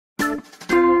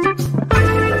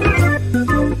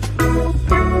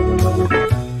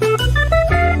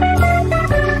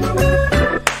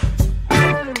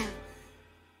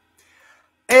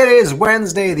is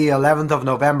Wednesday, the 11th of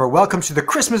November. Welcome to the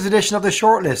Christmas edition of the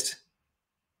Shortlist.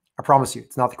 I promise you,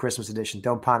 it's not the Christmas edition.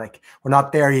 Don't panic. We're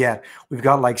not there yet. We've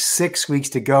got like 6 weeks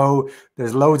to go.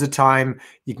 There's loads of time.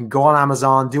 You can go on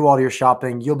Amazon, do all your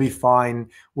shopping. You'll be fine.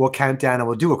 We'll count down and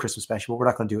we'll do a Christmas special, but we're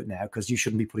not going to do it now because you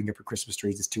shouldn't be putting up your Christmas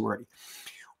trees. It's too early.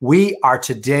 We are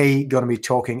today going to be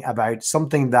talking about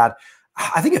something that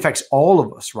I think affects all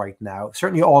of us right now.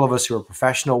 Certainly all of us who are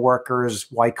professional workers,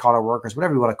 white collar workers,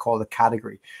 whatever you want to call the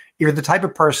category. You're the type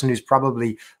of person who's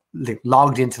probably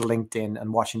logged into LinkedIn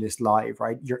and watching this live,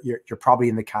 right? You're probably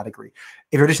in the category.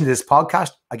 If you're listening to this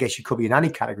podcast, I guess you could be in any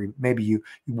category. Maybe you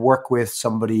work with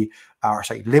somebody,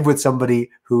 live with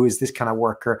somebody who is this kind of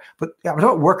worker. But I'm talking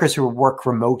about workers who work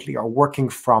remotely or working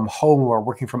from home or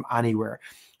working from anywhere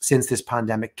since this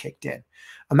pandemic kicked in.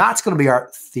 And that's going to be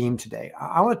our theme today.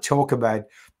 I want to talk about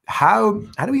how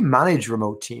do we manage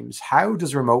remote teams? How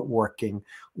does remote working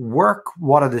work?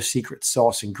 What are the secret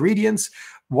sauce ingredients?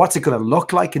 What's it going to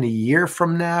look like in a year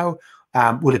from now?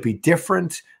 Will it be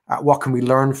different? What can we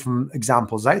learn from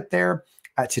examples out there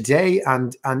today?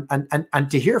 And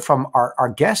to hear from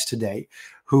our guest today,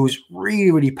 who's really,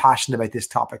 really passionate about this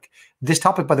topic. This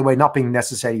topic, by the way, not being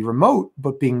necessarily remote,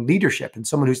 but being leadership, and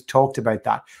someone who's talked about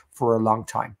that for a long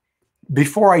time.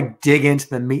 Before I dig into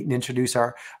the meat and introduce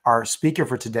our speaker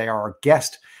for today, or our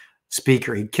guest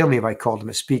speaker, he'd kill me if I called him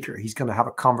a speaker. He's going to have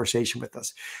a conversation with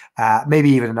us, maybe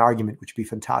even an argument, which would be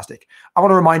fantastic. I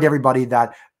want to remind everybody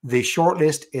that the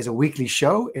Shortlist is a weekly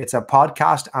show. It's a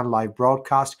podcast and live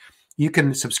broadcast. You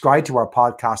can subscribe to our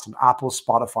podcast on Apple,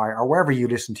 Spotify, or wherever you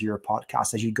listen to your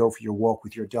podcast as you go for your walk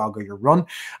with your dog or your run.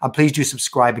 And please do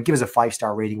subscribe and give us a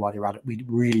 5-star rating while you're at it. We'd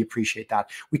really appreciate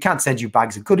that. We can't send you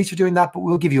bags of goodies for doing that, but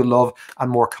we'll give you love and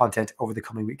more content over the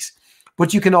coming weeks.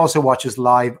 But you can also watch us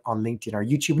live on LinkedIn or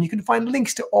YouTube, and you can find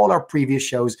links to all our previous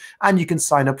shows, and you can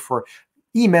sign up for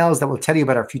emails that will tell you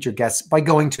about our future guests by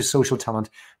going to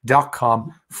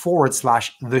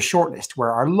socialtalent.com/the shortlist,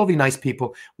 where our lovely, nice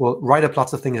people will write up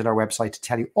lots of things on our website to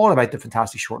tell you all about the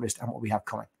fantastic shortlist and what we have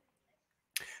coming.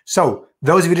 So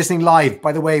those of you listening live,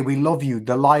 by the way, we love you,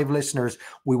 the live listeners.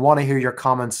 We want to hear your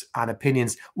comments and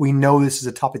opinions. We know this is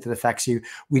a topic that affects you.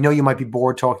 We know you might be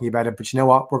bored talking about it, but you know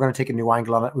what? We're going to take a new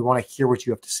angle on it. We want to hear what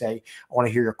you have to say. I want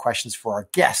to hear your questions for our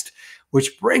guest,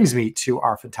 which brings me to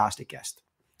our fantastic guest.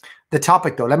 The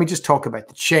topic, though, let me just talk about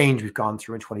the change we've gone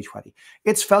through in 2020.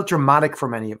 It's felt dramatic for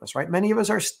many of us, right? Many of us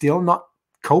are still not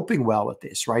coping well with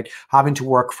this, right? Having to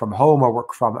work from home or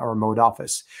work from a remote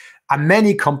office. And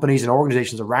many companies and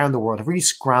organizations around the world have really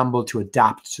scrambled to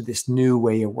adapt to this new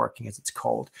way of working, as it's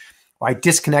called, right?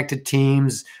 Disconnected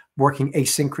teams, working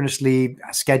asynchronously,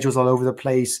 schedules all over the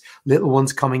place, little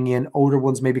ones coming in, older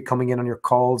ones maybe coming in on your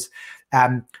calls.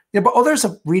 But others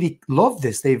have really loved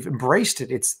this. They've embraced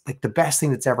it. It's like the best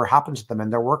thing that's ever happened to them in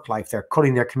their work life. They're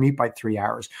cutting their commute by 3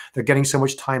 hours. They're getting so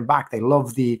much time back. They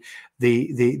love the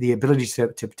ability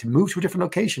to move to a different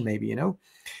location, maybe, you know.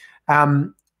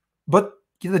 But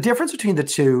the difference between the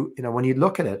two, when you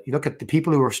look at it, you look at the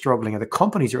people who are struggling and the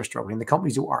companies who are struggling, the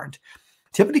companies who aren't,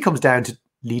 typically comes down to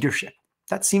leadership.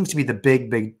 That seems to be the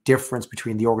big difference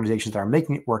between the organizations that are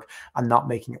making it work and not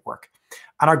making it work.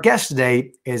 And our guest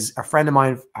today is a friend of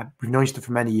mine. We've known each other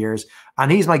for many years, and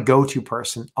he's my go-to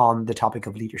person on the topic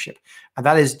of leadership. And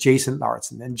that is Jason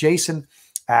Lauristen. And Jason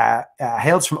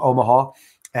hails from Omaha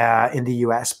in the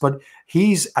US, but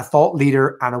he's a thought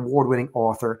leader and award-winning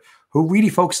author who really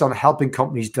focuses on helping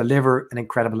companies deliver an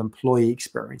incredible employee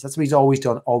experience. That's what he's always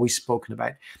done, always spoken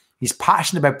about. He's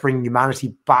passionate about bringing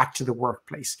humanity back to the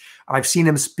workplace. And I've seen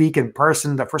him speak in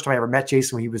person. The first time I ever met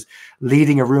Jason, when he was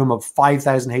leading a room of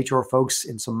 5,000 HR folks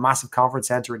in some massive conference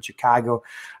center in Chicago.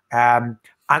 And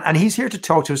he's here to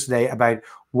talk to us today about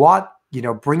what,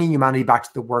 bringing humanity back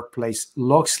to the workplace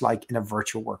looks like in a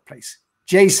virtual workplace.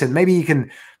 Jason, maybe you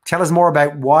can tell us more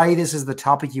about why this is the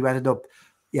topic you ended up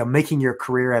making your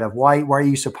career out of. Why are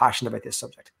you so passionate about this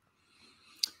subject?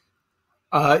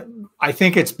 I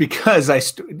think it's because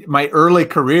my early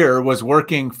career was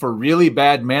working for really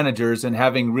bad managers and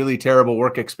having really terrible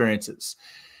work experiences.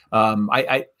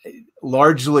 I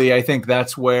think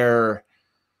that's where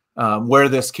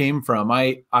this came from.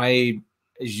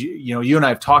 You and I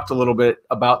have talked a little bit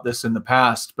about this in the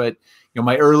past, but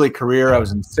my early career, I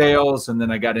was in sales, and then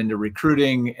I got into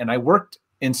recruiting, and I worked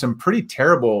in some pretty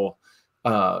terrible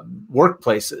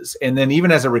workplaces. And then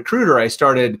even as a recruiter, I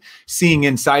started seeing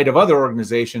inside of other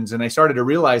organizations, and I started to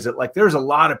realize that there's a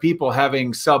lot of people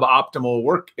having suboptimal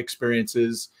work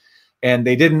experiences, and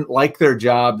they didn't like their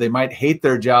job. They might hate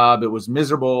their job. It was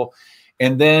miserable.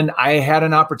 And then I had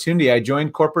an opportunity. I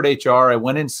joined corporate HR. I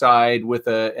went inside with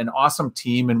an awesome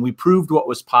team, and we proved what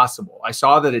was possible. I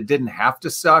saw that it didn't have to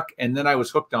suck, and then I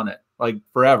was hooked on it like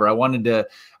forever. I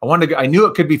knew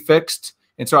it could be fixed,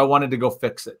 and so I wanted to go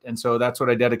fix it. And so that's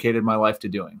what I dedicated my life to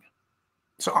doing.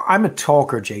 So I'm a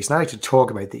talker, Jason. I like to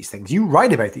talk about these things. You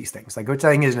write about these things. Like, which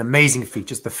I think is an amazing feat.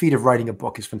 Just the feat of writing a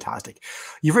book is fantastic.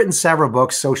 You've written several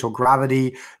books, Social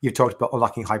Gravity. You've talked about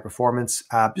unlocking high performance.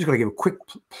 I'm just going to give a quick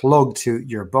plug to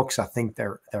your books. I think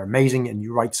they're amazing, and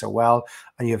you write so well,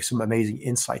 and you have some amazing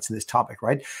insights in this topic,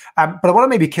 right? But I want to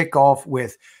maybe kick off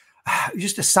with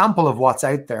just a sample of what's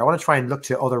out there. I want to try and look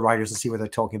to other writers and see what they're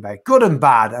talking about, good and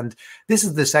bad. And this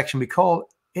is the section we call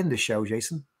in the show,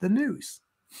 Jason, the news.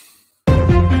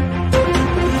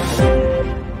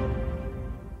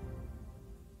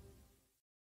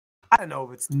 I don't know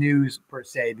if it's news per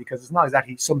se, because it's not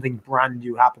exactly something brand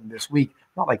new happened this week.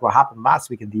 Not like what happened last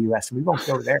week in the US, and we won't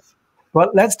go there.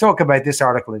 But let's talk about this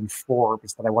article in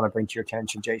Forbes that I want to bring to your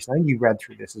attention, Jason. I think you read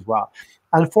through this as well.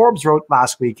 And Forbes wrote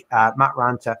last week, Matt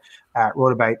Ranta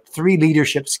wrote about 3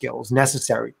 leadership skills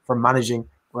necessary for managing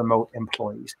remote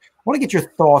employees. I want to get your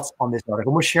thoughts on this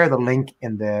article. We'll share the link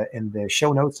in the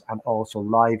show notes and also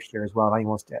live here as well. If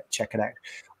anyone wants to check it out.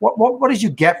 What did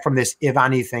you get from this, if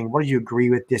anything? What did you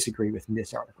agree with, disagree with in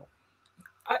this article?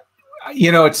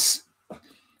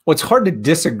 It's hard to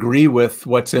disagree with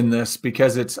what's in this,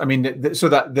 because so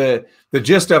that the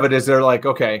gist of it is they're like,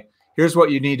 okay, here's what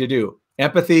you need to do.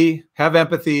 Empathy, have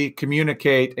empathy,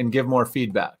 communicate, and give more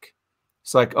feedback.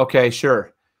 It's like, okay,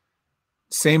 sure.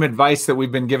 Same advice that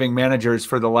we've been giving managers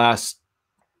for the last,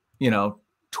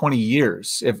 20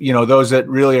 years. If, those that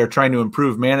really are trying to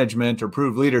improve management or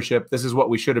improve leadership, this is what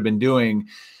we should have been doing.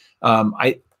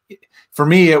 For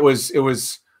me,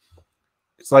 it's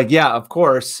like, yeah, of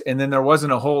course. And then there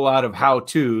wasn't a whole lot of how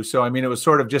to. So, it was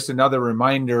sort of just another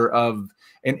reminder of,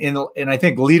 and I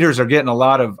think leaders are getting a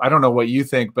lot of, I don't know what you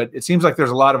think, but it seems like there's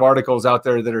a lot of articles out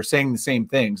there that are saying the same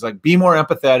things, like be more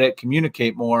empathetic,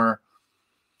 communicate more.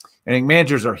 I think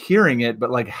managers are hearing it,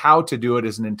 but like how to do it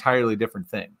is an entirely different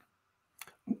thing.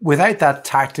 Without that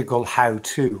tactical how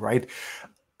to, right?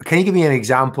 Can you give me any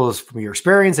examples from your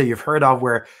experience that you've heard of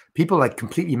where people like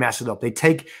completely mess it up? They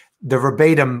take the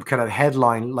verbatim kind of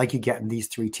headline, like you get in these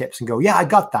 3 tips, and go, yeah, I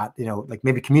got that, like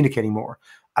maybe communicating more,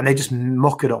 and they just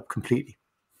muck it up completely.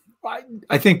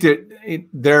 I think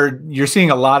that you're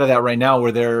seeing a lot of that right now,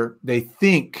 where they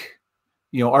think,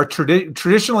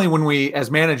 traditionally when we,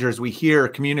 as managers, we hear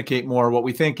communicate more, what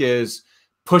we think is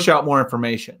push out more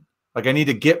information. Like, I need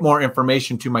to get more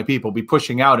information to my people, be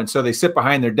pushing out. And so they sit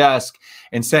behind their desk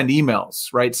and send emails,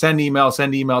 right? Send email,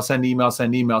 send email, send email,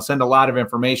 send email, send a lot of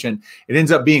information. It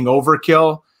ends up being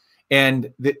overkill.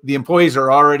 And the employees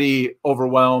are already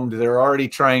overwhelmed. They're already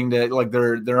trying to, like,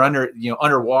 they're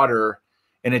underwater,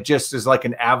 and it just is like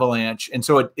an avalanche. And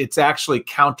so it's actually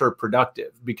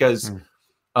counterproductive, because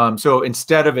so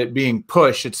instead of it being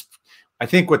push, I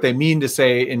think what they mean to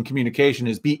say in communication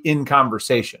is be in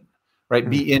conversation. Right?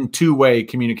 Be in 2-way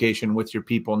communication with your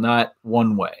people, not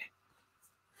 1-way.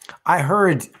 I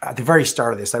heard at the very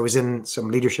start of this, I was in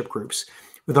some leadership groups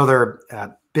with other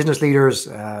business leaders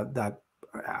that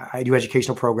I do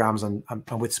educational programs, and I'm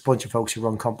with a bunch of folks who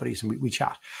run companies, and we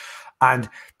chat. And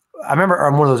I remember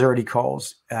on one of those early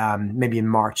calls, maybe in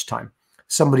March time,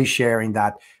 somebody sharing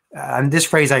that, and this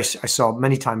phrase I saw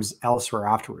many times elsewhere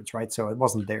afterwards, right? So it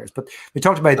wasn't theirs, but they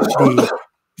talked about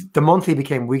the monthly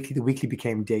became weekly, the weekly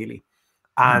became daily.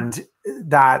 And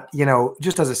that,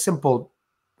 just as a simple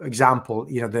example,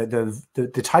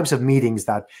 the types of meetings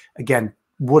that, again,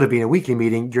 would have been a weekly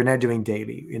meeting, you're now doing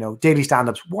daily. Daily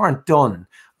stand-ups weren't done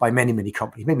by many, many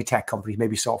companies, maybe tech companies,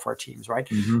 maybe software teams, right?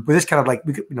 But this kind of like,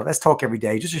 let's talk every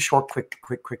day, just a short,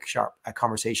 quick, sharp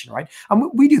conversation, right? And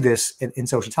we do this in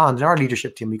SocialTalent. In our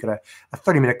leadership team, we got a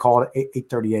 30-minute call at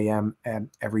 8:30 a.m.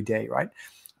 Every day, right?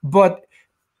 But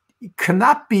can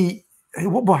that be,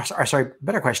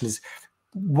 better question is,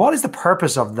 what is the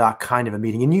purpose of that kind of a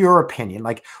meeting, in your opinion?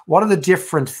 Like, what are the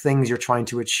different things you're trying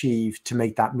to achieve to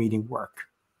make that meeting work?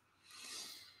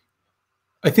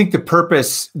 I think the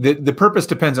purpose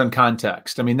depends on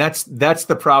context. That's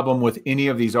the problem with any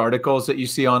of these articles that you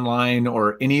see online,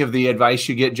 or any of the advice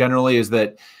you get generally, is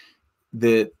that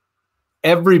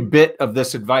every bit of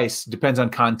this advice depends on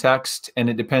context, and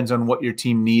it depends on what your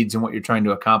team needs and what you're trying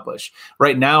to accomplish.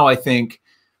 Right now, I think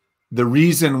the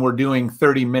reason we're doing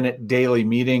 30-minute daily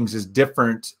meetings is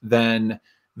different than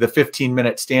the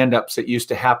 15-minute stand-ups that used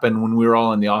to happen when we were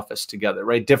all in the office together,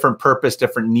 right? Different purpose,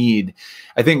 different need.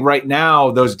 I think right now,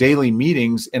 those daily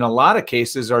meetings, in a lot of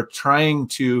cases, are trying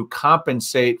to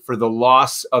compensate for the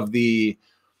loss of the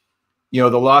you know,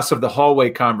 the loss of the hallway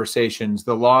conversations,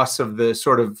 the loss of the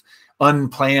sort of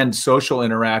unplanned social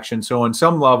interaction. So on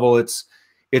some level, it's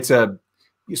a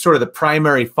sort of the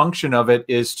primary function of it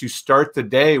is to start the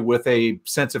day with a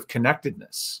sense of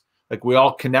connectedness. Like we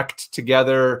all connect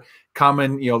together,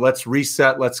 common, you know, let's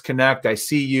reset, let's connect. I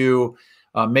see you,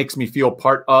 makes me feel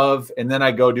part of, and then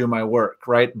I go do my work,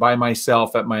 right, by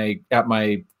myself at my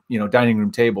you know, dining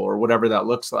room table or whatever that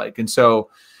looks like. And so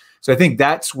I think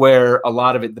that's where a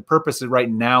lot of it, the purpose right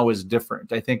now is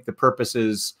different. I think the purpose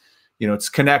is, you know, it's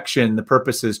connection. The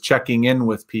purpose is checking in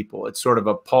with people. It's sort of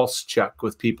a pulse check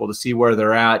with people to see where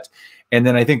they're at. And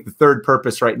then I think the third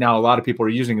purpose right now, a lot of people are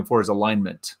using it for is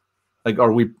alignment. Like,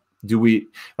 do we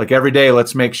like every day,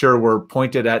 let's make sure we're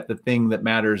pointed at the thing that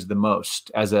matters the most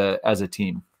as a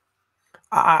team.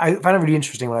 I find it really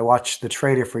interesting when I watch the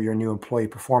trailer for your new Employee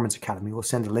Performance Academy. We'll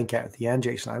send a link out at the end,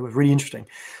 Jason. It was really interesting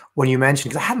when you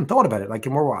mentioned, because I hadn't thought about it, like,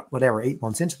 and we're whatever, 8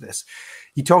 months into this.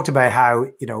 You talked about how,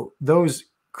 you know, those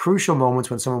crucial moments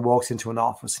when someone walks into an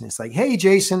office and it's like, hey,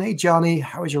 Jason, hey, Johnny,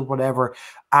 how is your whatever?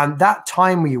 And that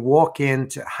time when you walk in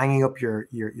to hanging up your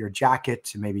jacket,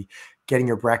 to maybe getting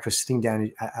your breakfast, sitting down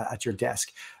at your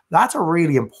desk, that's a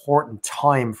really important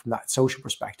time from that social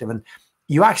perspective. And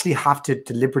you actually have to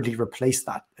deliberately replace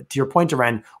that. To your point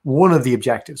around one of the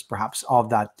objectives, perhaps, of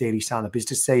that daily stand-up is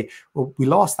to say, well, we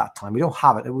lost that time. We don't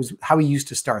have it. It was how we used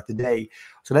to start the day.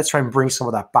 So let's try and bring some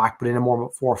of that back, but in a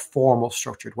more formal,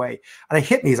 structured way. And it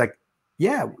hit me. It's like,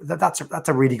 yeah, that's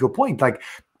a really good point. Like,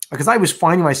 because I was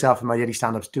finding myself in my daily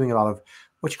stand-ups doing a lot of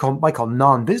what you might call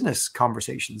non-business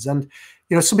conversations. And,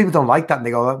 you know, some people don't like that. And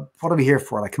they go, what are we here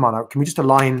for? Like, come on, can we just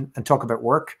align and talk about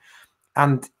work?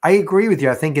 And I agree with you.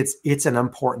 I think it's an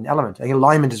important element. I think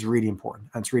alignment is really important,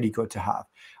 and it's really good to have.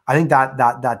 I think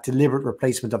that deliberate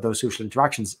replacement of those social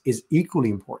interactions is equally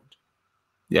important.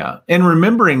 Yeah, and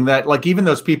remembering that, like, even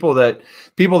those people that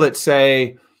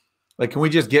say, like, can we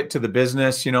just get to the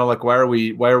business? You know, like, why are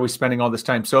we spending all this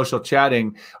time social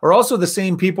chatting? Or also the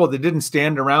same people that didn't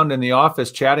stand around in the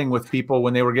office chatting with people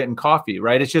when they were getting coffee,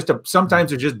 right? It's just sometimes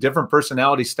they're just different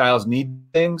personality styles need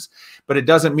things, but it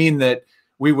doesn't mean that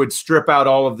we would strip out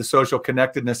all of the social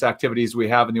connectedness activities we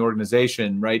have in the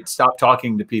organization, right? Stop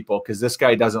talking to people because this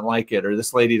guy doesn't like it or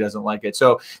this lady doesn't like it.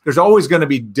 So there's always going to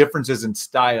be differences in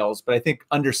styles, but I think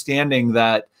understanding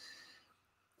that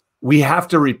we have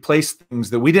to replace things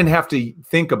that we didn't have to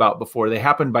think about before. They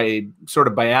happen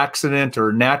by accident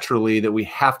or naturally, that we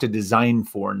have to design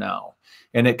for now.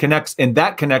 And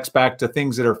that connects back to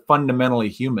things that are fundamentally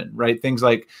human, right? Things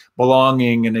like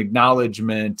belonging and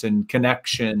acknowledgement and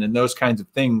connection and those kinds of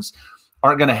things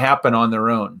aren't going to happen on their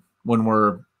own when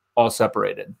we're all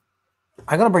separated.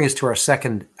 I'm going to bring us to our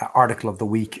second article of the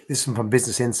week. This is from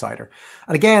Business Insider.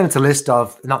 And again, it's a list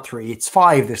of, not 3, it's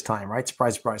 5 this time, right?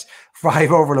 Surprise, surprise.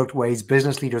 5 overlooked ways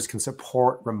business leaders can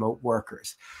support remote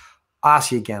workers. I'll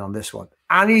ask you again on this one.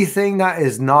 Anything that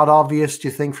is not obvious, do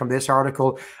you think, from this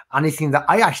article? Anything that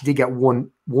I actually did get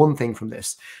one thing from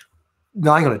this.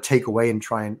 Now I'm going to take away and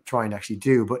try and actually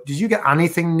do. But did you get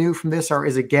anything new from this, or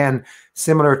is it, again,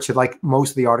 similar to like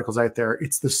most of the articles out there?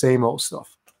 It's the same old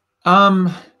stuff.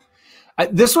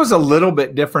 This was a little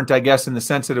bit different, I guess, in the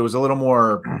sense that it was a little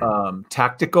more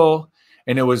tactical,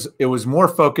 and it was more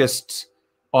focused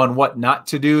on what not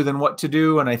to do than what to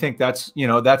do. And I think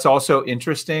that's also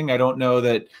interesting. I don't know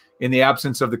that in the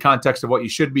absence of the context of what you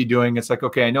should be doing, it's like,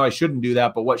 okay, I know I shouldn't do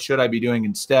that, but what should I be doing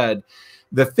instead?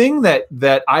 The thing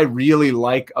that I really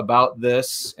like about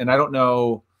this, and I don't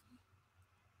know,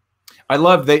 I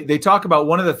love, they talk about,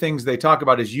 one of the things they talk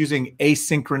about is using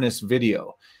asynchronous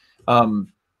video.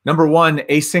 Number one,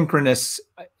 asynchronous,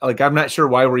 like, I'm not sure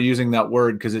why we're using that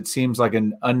word because it seems like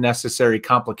an unnecessary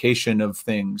complication of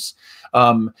things.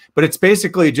 But it's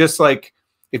basically just like,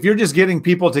 if you're just getting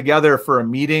people together for a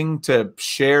meeting to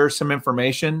share some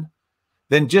information,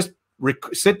 then just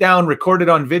sit down, record it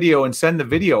on video, and send the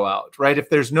video out, right? If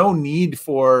there's no need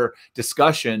for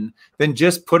discussion, then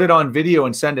just put it on video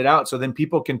and send it out so then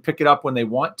people can pick it up when they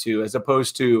want to, as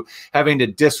opposed to having to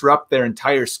disrupt their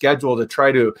entire schedule to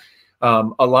try to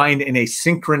align in a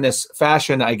synchronous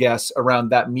fashion, I guess, around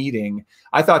that meeting.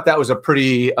 I thought that was a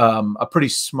pretty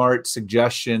smart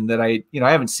suggestion that I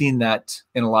haven't seen that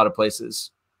in a lot of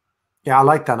places. Yeah, I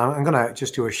like that. I'm going to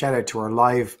just do a shout out to our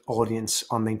live audience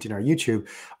on LinkedIn or YouTube.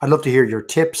 I'd love to hear your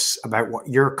tips about what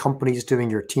your company is doing,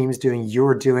 your team's doing,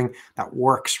 you're doing that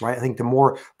works, right? I think the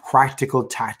more practical,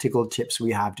 tactical tips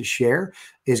we have to share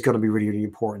is going to be really, really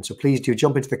important. So please do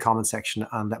jump into the comment section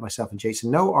and let myself and Jason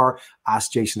know, or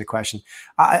ask Jason a question.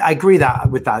 I agree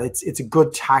with that. It's a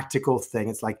good tactical thing.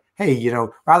 It's like, hey,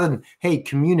 rather than, hey,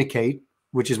 communicate,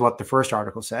 which is what the first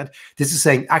article said. This is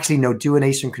saying, actually, no, do an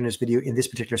asynchronous video in this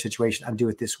particular situation and do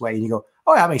it this way. And you go,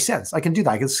 oh, yeah, that makes sense. I can do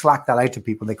that. I can Slack that out to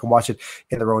people. They can watch it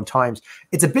in their own times.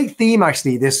 It's a big theme,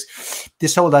 actually, this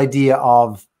whole idea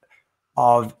of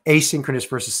asynchronous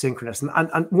versus synchronous.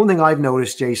 And one thing I've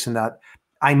noticed, Jason, that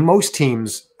most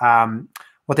teams,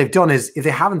 what they've done is, if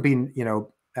they haven't been,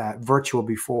 virtual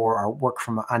before, or work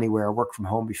from anywhere, or work from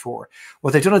home before,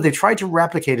 what they've done is they've tried to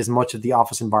replicate as much of the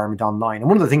office environment online. And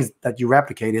one of the things that you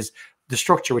replicate is the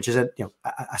structure, which is a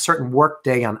certain work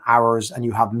day and hours, and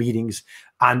you have meetings,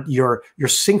 and you're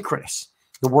synchronous.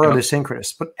 The world is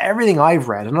synchronous. But everything I've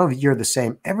read, I don't know if you're the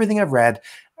same, everything I've read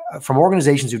from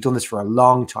organizations who've done this for a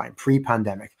long time,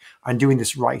 pre-pandemic, and doing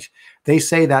this right, they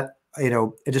say that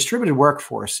a distributed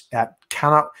workforce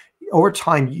cannot, over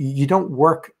time, you don't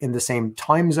work in the same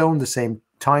time zone, the same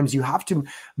times. You have to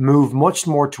move much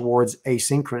more towards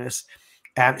asynchronous.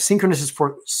 Synchronous is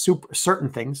for certain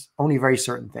things, only very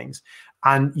certain things.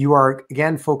 And you are,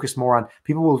 again, focused more on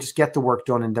people will just get the work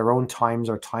done in their own times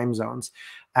or time zones.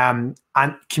 And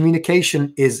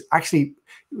communication is actually,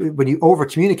 when you over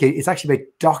communicate, it's actually about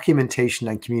documentation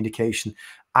and communication.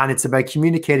 And it's about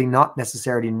communicating not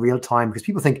necessarily in real time, because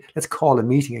people think, let's call a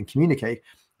meeting and communicate.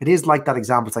 It is like that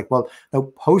example. It's like, well,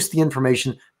 now post the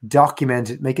information, document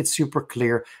it, make it super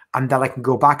clear, and then I can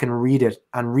go back and read it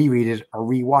and reread it or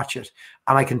rewatch it.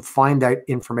 And I can find out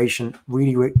information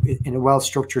really in a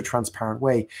well-structured, transparent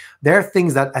way. There are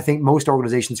things that I think most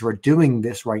organizations who are doing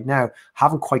this right now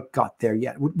haven't quite got there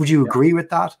yet. Would you agree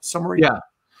with that summary? Yeah,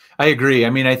 I agree.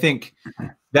 I mean, I think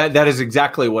that is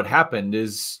exactly what happened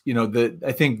is,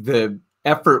 I think the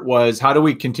effort was, how do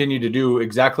we continue to do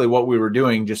exactly what we were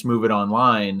doing, just move it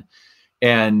online?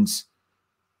 And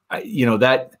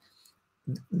that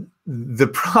the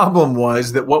problem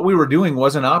was that what we were doing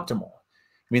wasn't optimal.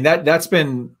 I mean, that's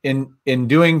been in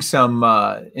doing some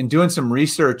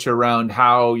research around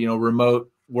how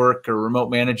remote work or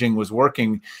remote managing was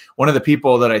working. One of the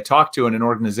people that I talked to in an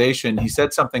organization, he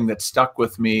said something that stuck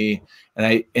with me,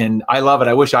 and I love it.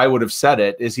 I wish I would have said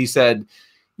it. Is he said,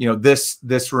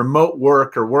 this remote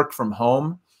work or work from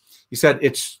home, he said,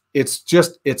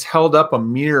 it's held up a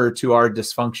mirror to our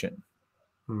dysfunction.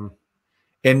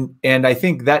 And I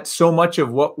think that so much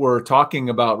of what we're talking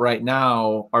about right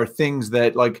now are things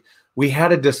that, like, we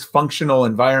had a dysfunctional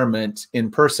environment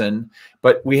in person,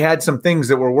 but we had some things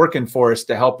that were working for us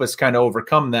to help us kind of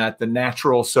overcome that, the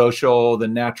natural social, the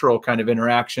natural kind of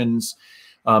interactions,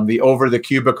 the over the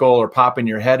cubicle or popping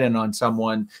your head in on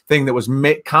someone thing that was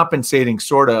compensating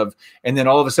sort of. And then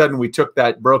all of a sudden we took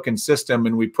that broken system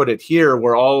and we put it here,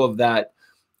 where all that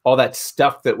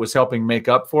stuff that was helping make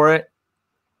up for it,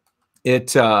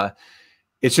 it's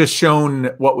just shown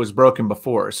what was broken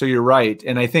before. So you're right.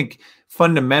 And I think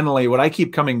fundamentally what I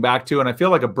keep coming back to, and I feel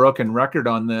like a broken record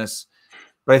on this,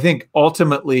 but I think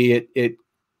ultimately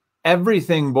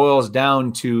everything boils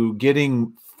down to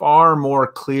getting far more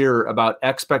clear about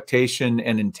expectation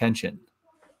and intention,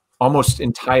 almost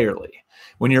entirely.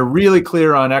 When you're really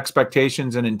clear on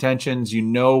expectations and intentions, you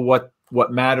know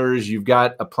what matters. You've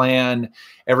got a plan.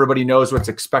 Everybody knows what's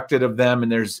expected of them,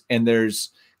 and there's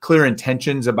clear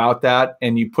intentions about that.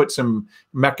 And you put some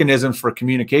mechanisms for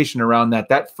communication around that.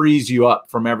 That frees you up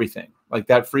from everything. Like,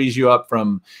 that frees you up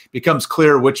from, becomes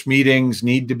clear which meetings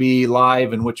need to be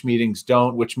live and which meetings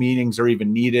don't, which meetings are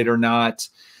even needed or not.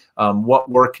 What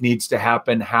work needs to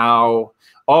happen, how,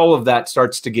 all of that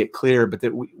starts to get clear. But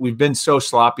that we've been so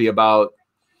sloppy about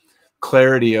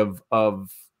clarity of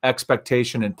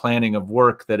expectation and planning of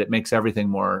work that it makes everything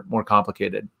more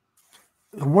complicated.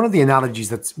 One of the analogies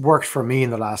that's worked for me in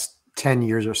the last 10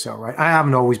 years or so, right? I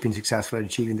haven't always been successful at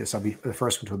achieving this. I'll be the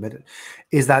first one to admit it.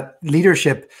 Is that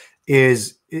leadership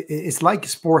it's like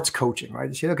sports coaching, right?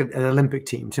 If you look at an Olympic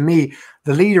team, to me,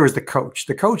 the leader is the coach.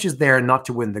 The coach is there not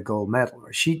to win the gold medal.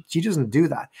 Right? She doesn't do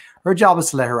that. Her job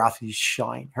is to let her athletes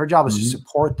shine. Her job is to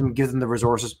support them, give them the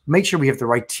resources, make sure we have the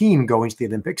right team going to the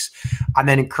Olympics, and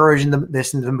then encouraging them,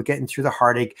 listening to them, getting through the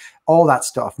heartache, all that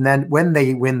stuff. And then when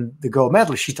they win the gold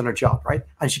medal, she's done her job, right?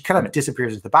 And she kind of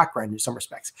disappears into the background in some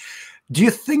respects. Do you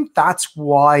think that's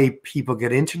why people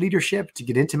get into leadership, to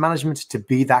get into management, to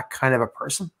be that kind of a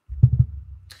person?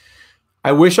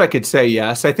 I wish I could say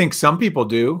yes. I think some people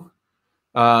do.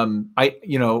 I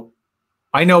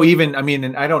know even, I mean,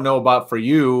 and I don't know about for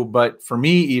you, but for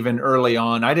me, even early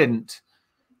on, I didn't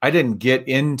get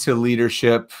into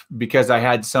leadership because I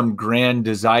had some grand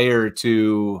desire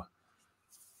to,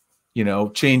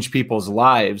 change people's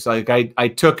lives. Like I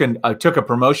took a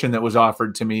promotion that was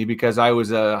offered to me because I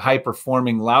was a high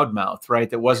performing loudmouth, right?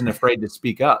 That wasn't afraid to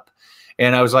speak up.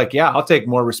 And I was like, yeah, I'll take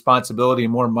more responsibility,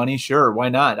 more money. Sure. Why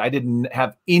not? I didn't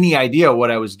have any idea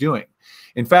what I was doing.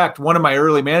 In fact, one of my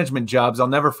early management jobs, I'll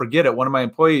never forget it. One of my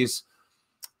employees,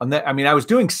 I was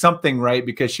doing something right,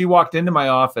 because she walked into my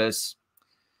office,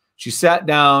 she sat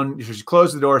down, she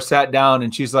closed the door, sat down,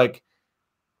 and she's like,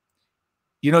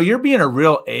 you're being a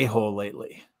real a-hole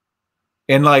lately.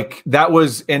 And like that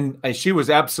was, and she was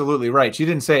absolutely right. She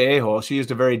didn't say a-hole. She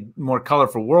used a very more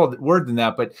colorful word than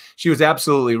that, but she was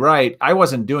absolutely right. I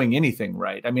wasn't doing anything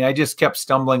right. I mean, I just kept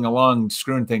stumbling along,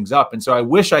 screwing things up. And so I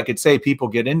wish I could say people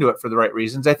get into it for the right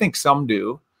reasons. I think some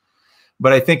do,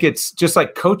 but I think it's just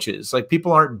like coaches. Like,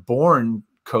 people aren't born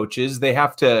coaches. They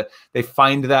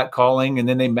find that calling, and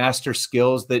then they master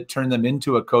skills that turn them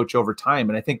into a coach over time.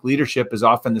 And I think leadership is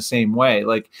often the same way.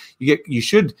 Like, you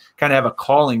should kind of have a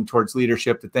calling towards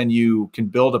leadership that then you can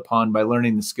build upon by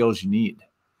learning the skills you need.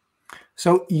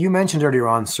 So you mentioned earlier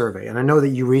on survey, and I know that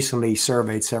you recently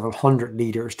surveyed several hundred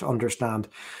leaders to understand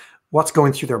what's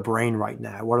going through their brain right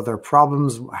now. What are their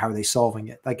problems? How are they solving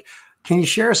it? Like, can you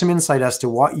share some insight as to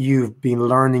what you've been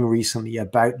learning recently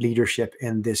about leadership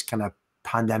in this kind of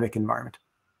pandemic environment?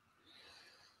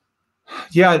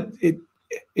 Yeah,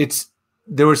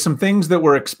 there were some things that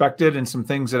were expected and some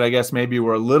things that I guess maybe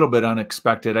were a little bit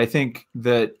unexpected. I think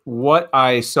that what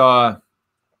I saw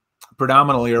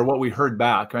predominantly, or what we heard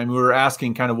back, we were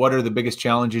asking kind of what are the biggest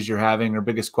challenges you're having, or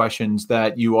biggest questions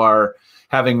that you are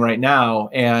having right now.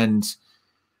 And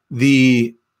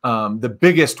the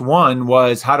biggest one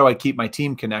was, how do I keep my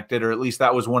team connected? Or at least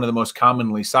that was one of the most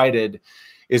commonly cited,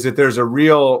 is that there's a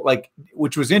real,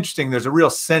 which was interesting, there's a real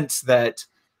sense that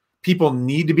people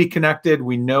need to be connected.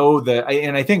 We know that,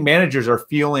 and I think managers are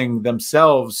feeling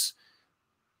themselves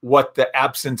what the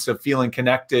absence of feeling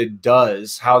connected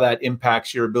does, how that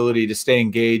impacts your ability to stay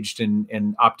engaged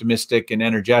and optimistic and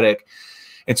energetic.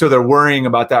 And so they're worrying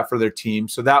about that for their team.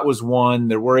 So that was one.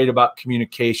 They're worried about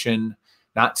communication,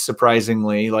 not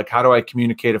surprisingly, like, how do I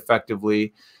communicate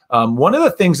effectively? One of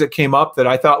the things that came up that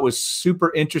I thought was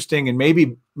super interesting and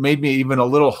maybe made me even a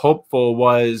little hopeful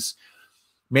was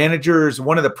managers.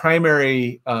 One of the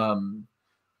primary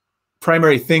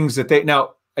things that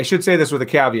now I should say this with a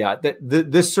caveat that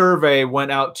this survey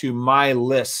went out to my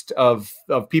list of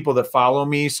people that follow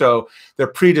me. So they're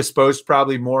predisposed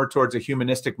probably more towards a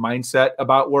humanistic mindset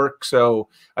about work. So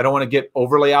I don't want to get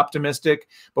overly optimistic,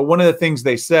 but one of the things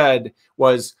they said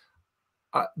was,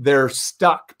 they're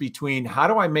stuck between, how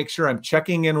do I make sure I'm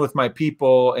checking in with my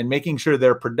people and making sure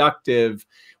they're productive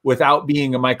without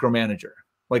being a micromanager?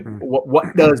 Like,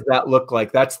 what does that look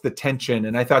like? That's the tension.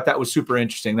 And I thought that was super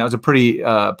interesting. That was a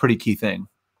pretty key thing.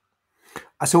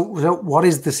 So what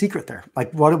is the secret there?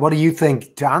 Like, what do you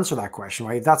think, to answer that question,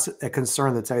 right? That's a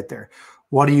concern that's out there.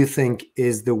 What do you think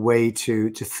is the way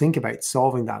to think about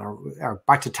solving that? Or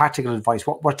back to tactical advice,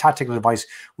 what tactical advice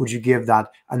would you give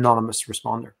that anonymous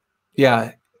responder?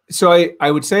 Yeah. So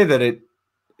I would say that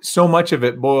so much of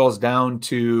it boils down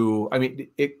to,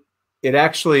 it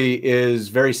actually is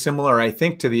very similar, I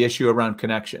think, to the issue around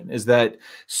connection, is that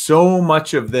so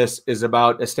much of this is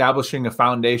about establishing a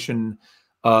foundation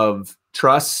of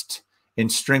trust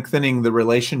and strengthening the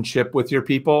relationship with your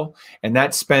people. And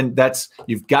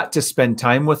you've got to spend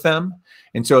time with them.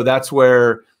 And so that's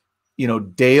where,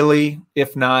 daily,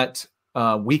 if not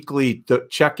weekly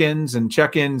check-ins,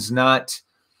 not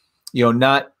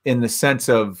in the sense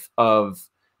of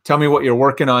tell me what you're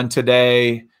working on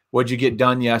today, what'd you get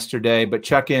done yesterday, but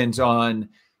check-ins on,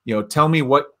 tell me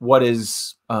what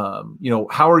is,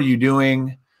 how are you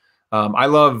doing? I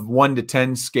love 1 to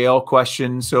 10 scale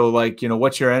questions. So like,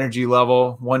 what's your energy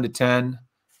level, 1 to 10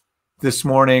 this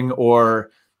morning,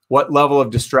 or what level of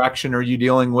distraction are you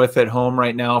dealing with at home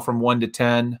right now from 1 to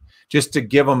 10? Just to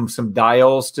give them some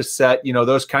dials to set,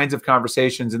 those kinds of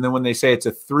conversations. And then when they say it's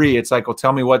a 3, it's like, well,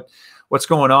 tell me what's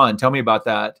going on. Tell me about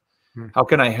that. How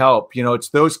can I help? It's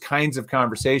those kinds of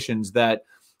conversations that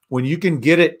when you can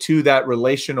get it to that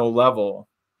relational level,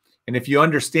 and if you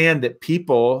understand that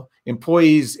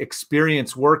employees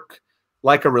experience work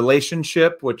like a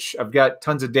relationship, which I've got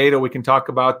tons of data we can talk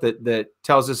about that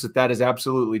tells us that is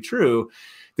absolutely true,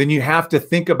 then you have to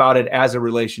think about it as a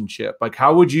relationship. Like,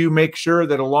 how would you make sure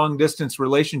that a long distance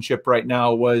relationship right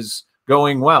now was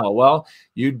going well? Well,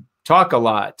 you'd talk a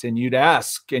lot and you'd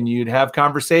ask and you'd have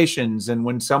conversations. And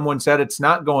when someone said it's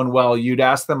not going well, you'd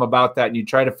ask them about that and you'd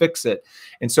try to fix it.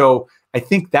 And so I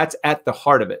think that's at the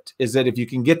heart of it, is that if you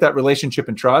can get that relationship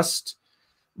and trust,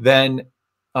 then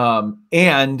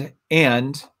and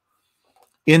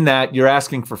in that you're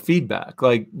asking for feedback.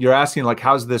 Like, you're asking, like,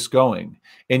 how's this going?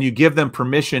 And you give them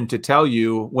permission to tell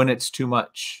you when it's too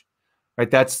much, right?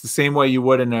 That's the same way you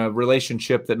would in a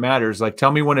relationship that matters. Like,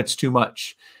 tell me when it's too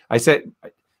much. I said,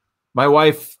 my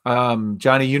wife,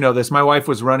 Johnny, this, my wife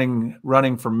was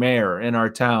running for mayor in our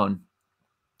town.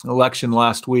 election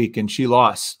last week, and she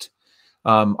lost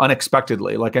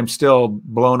unexpectedly. Like, I'm still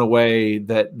blown away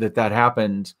that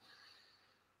happened.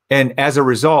 And as a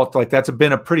result, like, that's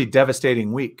been a pretty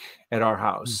devastating week at our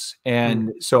house.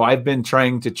 And so I've been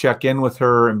trying to check in with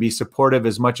her and be supportive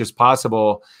as much as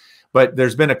possible. But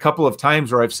there's been a couple of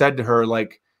times where I've said to her,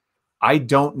 like, I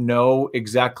don't know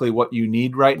exactly what you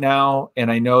need right now.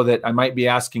 And I know that I might be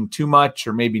asking too much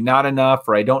or maybe not enough,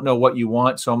 or I don't know what you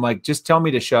want. So I'm like, just tell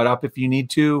me to shut up if you need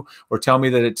to, or tell me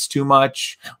that it's too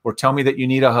much, or tell me that you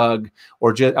need a hug,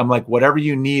 or just, I'm like, whatever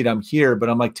you need, I'm here. But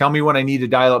I'm like, tell me when I need to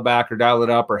dial it back or dial it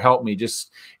up or help me.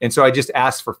 And so I just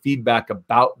ask for feedback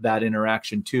about that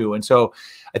interaction too. And so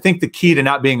I think the key to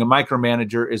not being a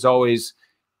micromanager is always,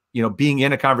 being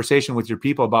in a conversation with your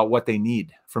people about what they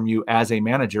need from you as a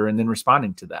manager, and then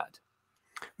responding to that.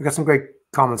 We got some great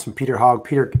comments from Peter Hogg.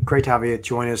 Peter, great to have you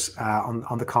join us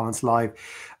on the comments live.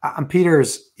 And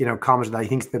Peter's, commented that he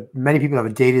thinks that many people have a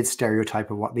dated stereotype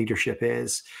of what leadership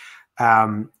is,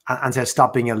 and says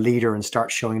stop being a leader and start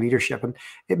showing leadership. And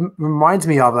it reminds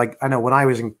me of, like, I know when I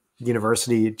was in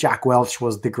university, Jack Welch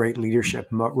was the great leadership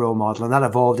role model, and that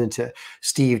evolved into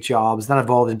Steve Jobs, that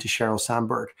evolved into Sheryl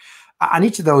Sandberg. And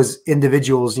each of those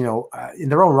individuals, in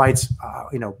their own rights,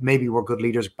 maybe were good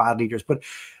leaders, bad leaders. But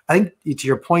I think, to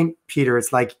your point, Peter,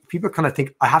 it's like people kind of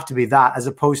think I have to be that, as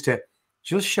opposed to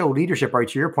just show leadership. Right,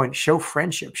 to your point, show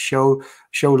friendship, show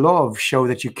love, show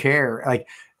that you care. Like,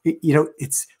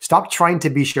 it's stop trying to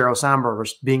be Sheryl Sandberg or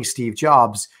being Steve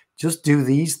Jobs. Just do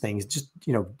these things. Just,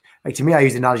 like, to me, I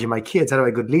use the analogy of my kids. How do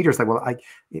I good leaders? Like, well,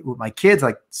 with my kids,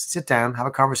 like, sit down, have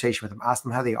a conversation with them, ask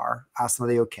them how they are, ask them are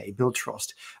they okay, build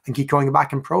trust, and keep going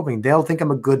back and probing. They'll think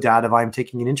I'm a good dad if I'm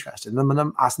taking an interest in them and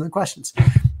I'm asking them questions.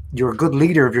 You're a good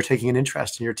leader if you're taking an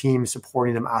interest in your team,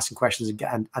 supporting them, asking questions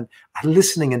again, and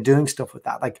listening and doing stuff with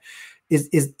that. Like,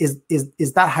 is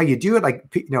that how you do it?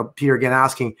 Like, Peter again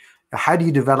asking, how do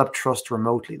you develop trust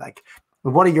remotely? Like,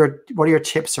 what are your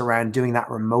tips around doing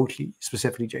that remotely,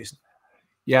 specifically, Jason?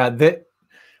 Yeah,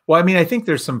 I think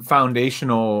there's some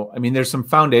foundational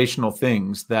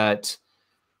things that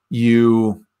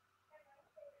you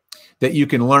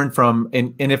can learn from.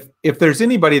 And if there's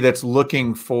anybody that's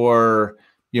looking for,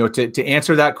 to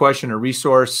answer that question, a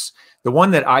resource, the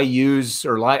one that I use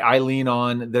or I lean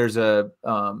on, there's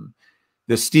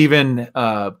the Stephen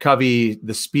Covey,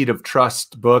 The Speed of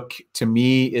Trust book, to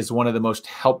me, is one of the most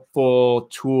helpful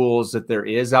tools that there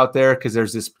is out there, because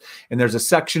there's a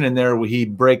section in there where he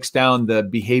breaks down the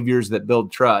behaviors that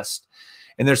build trust.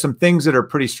 And there's some things that are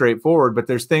pretty straightforward, but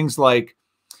there's things like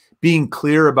being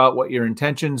clear about what your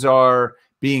intentions are,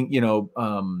 being,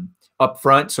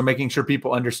 upfront. So making sure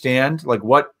people understand, like,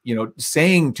 what,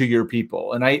 saying to your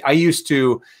people. And I used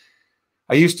to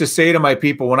say to my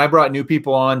people, when I brought new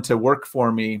people on to work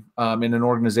for me in an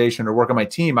organization or work on my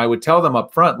team, I would tell them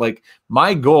up front, like,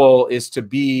 my goal is to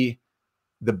be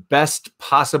the best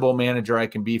possible manager I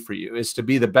can be for you, is to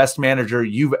be the best manager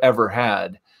you've ever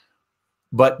had.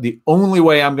 But the only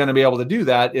way I'm going to be able to do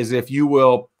that is if you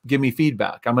will give me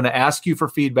feedback. I'm going to ask you for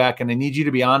feedback, and I need you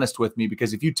to be honest with me,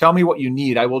 because if you tell me what you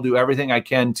need, I will do everything I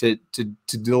can to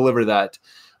deliver that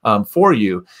for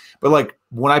you. But, like,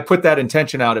 when I put that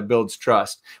intention out, it builds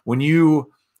trust. When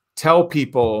you tell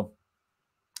people,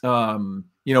 when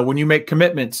you make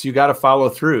commitments, you got to follow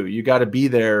through. You got to be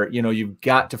there. You've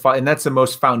got to follow, and that's the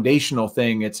most foundational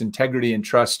thing. It's integrity and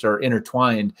trust are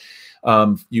intertwined.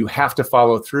 You have to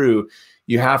follow through.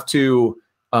 You have to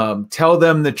tell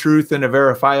them the truth in a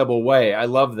verifiable way. I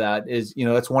love that.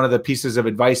 That's one of the pieces of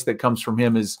advice that comes from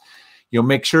him is,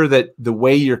 make sure that the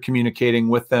way you're communicating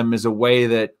with them is a way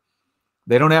that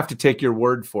they don't have to take your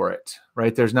word for it,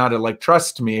 right? There's not a, like,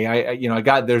 trust me,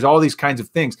 there's all these kinds of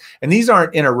things. And these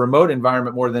aren't in a remote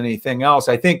environment more than anything else.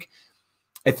 I think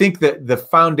that the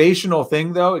foundational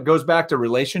thing, though, it goes back to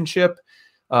relationship.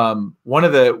 One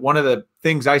of the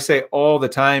things I say all the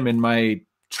time in my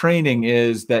training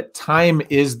is that time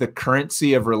is the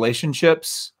currency of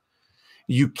relationships.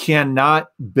 You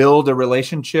cannot build a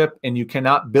relationship and you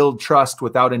cannot build trust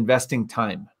without investing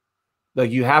time.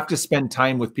 Like, you have to spend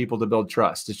time with people to build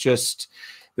trust. It's just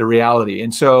the reality.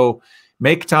 And so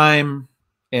make time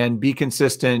and be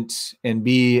consistent and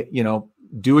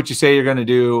do what you say you're going to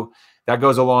do. That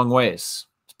goes a long ways.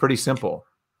 It's pretty simple.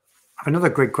 Another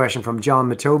great question from John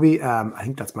Matobi. I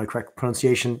think that's my correct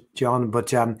pronunciation, John,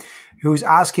 but who's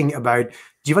asking about,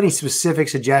 do you have any specific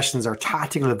suggestions or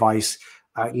tactical advice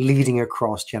leading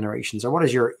across generations? Or what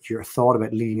is your thought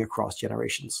about leading across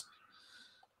generations?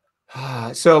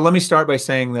 So let me start by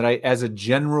saying that as a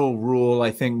general rule,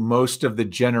 I think most of the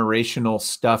generational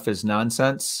stuff is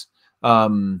nonsense.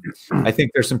 I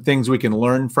think there's some things we can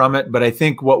learn from it, but I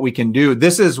think what we can do,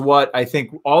 this is what I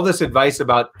think all this advice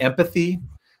about empathy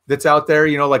that's out there,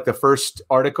 you know, like the first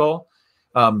article,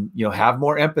 you know, have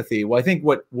more empathy. Well, I think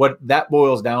what that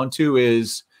boils down to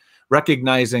is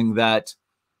recognizing that,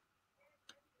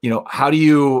 you know, how do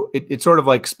you, it's sort of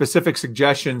like specific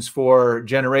suggestions for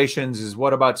generations is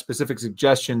what about specific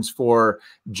suggestions for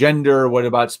gender? What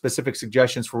about specific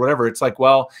suggestions for whatever? It's like,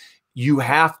 well, you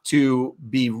have to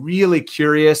be really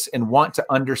curious and want to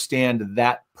understand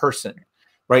that person,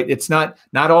 right? It's not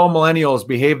all millennials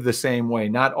behave the same way.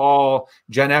 Not all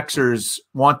Gen Xers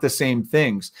want the same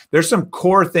things. There's some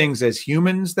core things as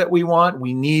humans that we want.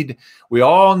 We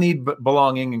all need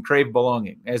belonging and crave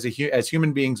belonging. As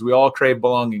human beings, we all crave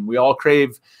belonging. We all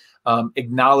crave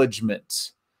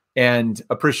acknowledgement and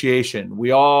appreciation.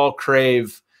 We all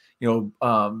crave, you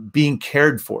know, being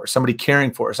cared for, somebody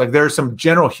caring for us. Like there are some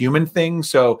general human things.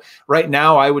 So right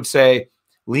now I would say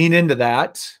lean into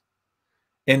that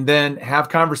and then have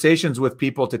conversations with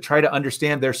people to try to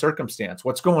understand their circumstance,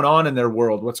 what's going on in their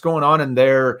world, what's going on in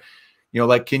their, you know,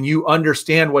 like, can you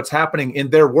understand what's happening in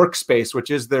their workspace,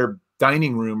 which is their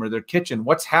dining room or their kitchen?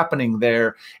 What's happening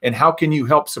there? And how can you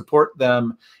help support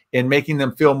them in making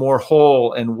them feel more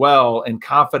whole and well and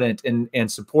confident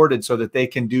and supported so that they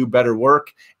can do better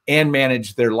work and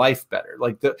manage their life better?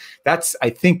 Like that's,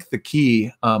 I think, the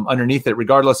key underneath it,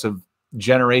 regardless of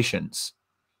generations.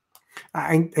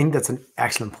 I think that's an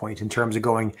excellent point in terms of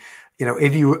going, you know,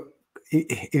 if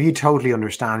you totally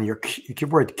understand, your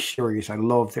word curious, I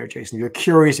love there, Jason. You're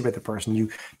curious about the person, you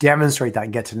demonstrate that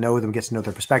and get to know them, get to know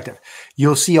their perspective.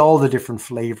 You'll see all the different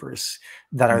flavors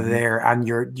that are there, and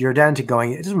you're down to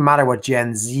going, it doesn't matter what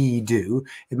Gen Z do,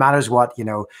 it matters what, you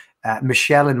know,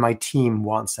 Michelle in my team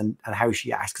wants and how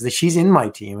she acts, because she's in my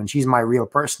team and she's my real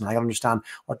person. I understand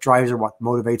what drives her, what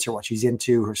motivates her, what she's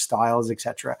into, her styles,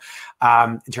 etc.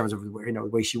 In terms of, you know, the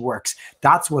way she works.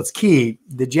 That's what's key.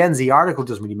 The Gen Z article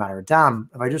doesn't really matter a damn.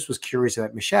 If I just was curious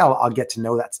about Michelle, I'll get to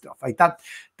know that stuff. Like that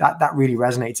really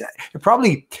resonates. It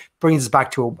probably brings us back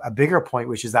to a bigger point,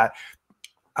 which is that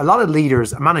a lot of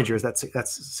leaders, managers, let's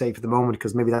say for the moment,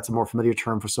 because maybe that's a more familiar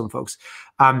term for some folks,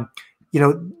 you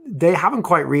know, they haven't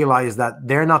quite realized that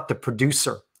they're not the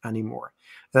producer anymore.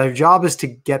 Their job is to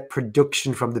get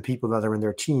production from the people that are in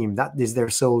their team. That is their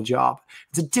sole job.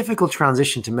 It's a difficult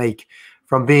transition to make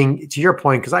from being, to your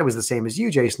point, because I was the same as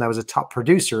you, Jason. I was a top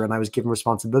producer and I was given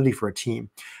responsibility for a team.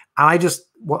 And I just,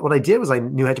 what I did was I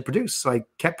knew how to produce. So I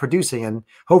kept producing and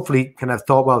hopefully kind of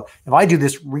thought, well, if I do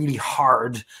this really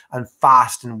hard and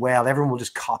fast and well, everyone will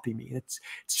just copy me. It's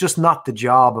just not the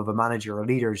job of a manager or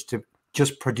leaders to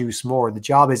just produce more. The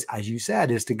job is, as you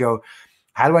said, is to go,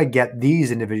 how do I get these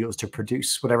individuals to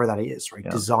produce whatever that is, right?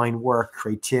 Yeah. Design work,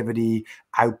 creativity,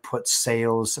 output,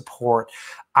 sales, support.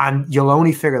 And you'll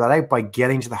only figure that out by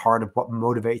getting to the heart of what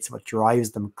motivates, what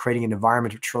drives them, creating an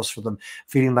environment of trust for them,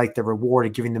 feeling like they're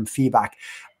rewarded, giving them feedback.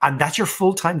 And that's your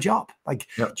full-time job. Like,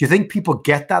 yeah. Do you think people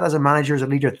get that as a manager, as a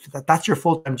leader? That's your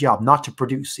full-time job, not to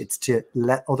produce. It's to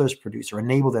let others produce or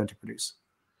enable them to produce.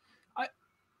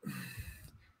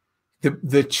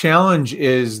 The challenge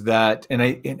is that, and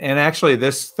actually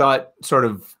this thought sort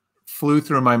of flew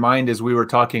through my mind as we were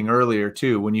talking earlier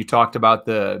too, when you talked about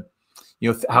the,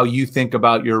 you know, how you think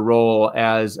about your role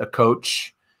as a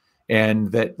coach,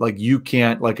 and that like you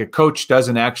can't, like a coach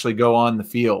doesn't actually go on the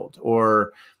field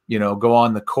or, you know, go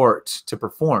on the court to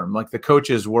perform. Like the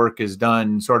coach's work is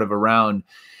done sort of around,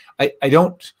 I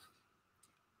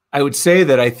would say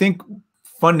that I think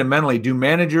fundamentally, do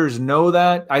managers know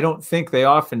that? I don't think they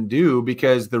often do,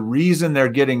 because the reason they're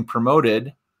getting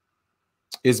promoted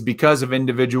is because of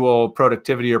individual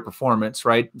productivity or performance,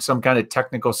 right? Some kind of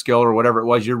technical skill or whatever it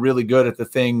was. You're really good at the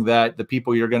thing that the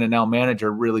people you're going to now manage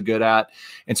are really good at.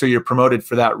 And so you're promoted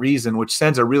for that reason, which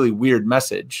sends a really weird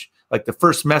message. Like the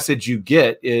first message you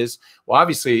get is, well,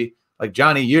 obviously, like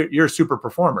Johnny, you're a super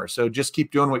performer, so just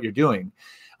keep doing what you're doing.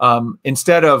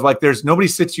 Instead of like, there's nobody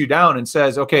sits you down and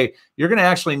says, okay, you're going to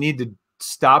actually need to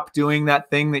stop doing that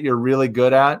thing that you're really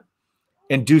good at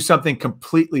and do something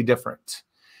completely different.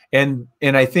 And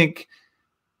I think,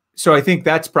 so I think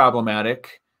that's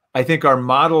problematic. I think our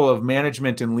model of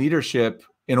management and leadership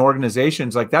in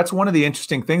organizations, like that's one of the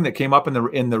interesting things that came up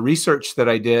in the research that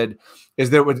I did, is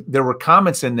there were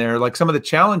comments in there, like some of the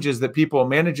challenges that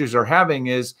managers are having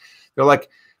is they're like,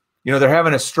 you know, they're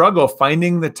having a struggle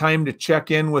finding the time to check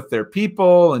in with their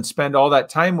people and spend all that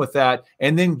time with that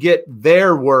and then get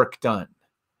their work done.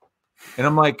 And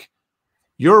I'm like,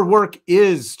 Your work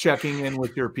is checking in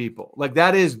with your people. Like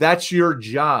that's your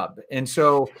job. And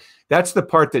so that's the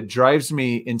part that drives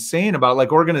me insane about,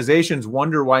 like, organizations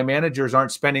wonder why managers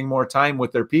aren't spending more time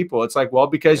with their people. It's like, well,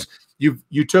 because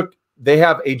they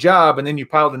have a job and then you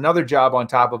piled another job on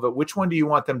top of it. Which one do you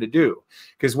want them to do?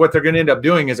 Because what they're going to end up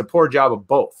doing is a poor job of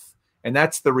both. And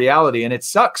that's the reality. And it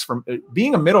sucks. From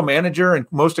being a middle manager in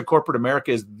most of corporate America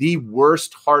is the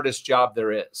worst, hardest job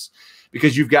there is,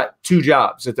 because you've got two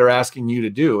jobs that they're asking you to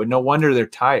do, and no wonder they're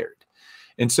tired.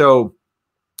 And so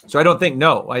I don't think,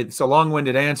 no, it's a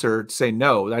long-winded answer to say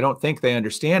no. I don't think they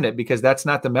understand it, because that's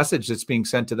not the message that's being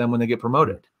sent to them when they get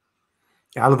promoted.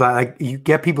 I love that. Like, you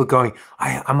get people going,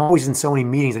 I'm always in so many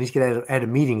meetings. I need to get out of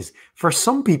meetings. For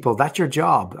some people, that's your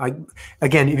job.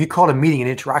 Again, if you call a meeting an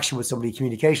interaction with somebody,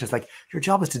 communication, it's like, your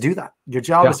job is to do that. Your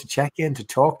job is to check in, to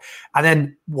talk. And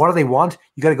then what do they want?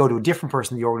 You got to go to a different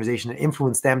person in the organization and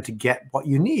influence them to get what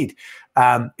you need.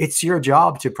 It's your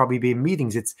job to probably be in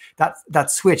meetings. It's that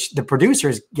switch. The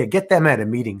producers, get them out of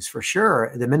meetings for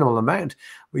sure, the minimal amount.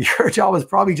 But your job is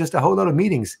probably just a whole lot of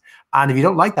meetings. And if you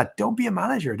don't like that, don't be a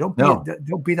manager. Don't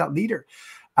be that leader.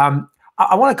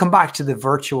 I want to come back to the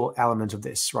virtual element of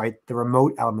this, right? The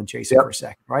remote element, Jason, for a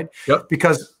second, right?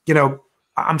 Because,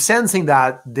 I'm sensing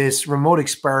that this remote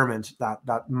experiment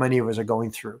that many of us are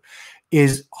going through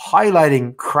is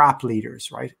highlighting crap leaders,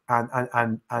 right?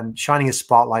 And shining a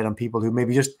spotlight on people who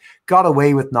maybe just got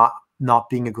away with not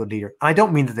being a good leader. And I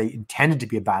don't mean that they intended to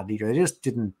be a bad leader. They just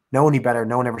didn't know any better.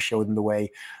 No one ever showed them the way.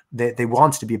 They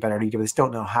wanted to be a better leader, but they just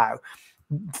don't know how.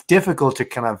 It's difficult to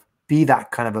kind of be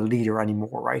that kind of a leader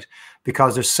anymore, right?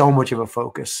 Because there's so much of a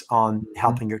focus on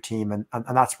helping your team, and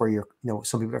that's where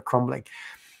some people are crumbling.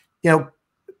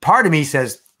 Part of me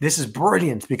says this is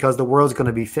brilliant because the world's going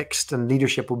to be fixed and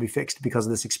leadership will be fixed because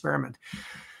of this experiment.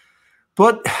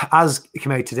 But as it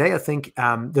came out today, I think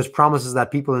there's promises that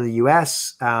people in the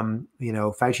US,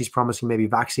 Fauci's promising maybe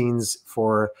vaccines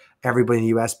for everybody in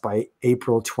the US by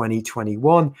April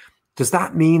 2021. Does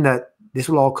that mean that this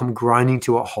will all come grinding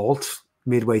to a halt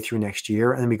midway through next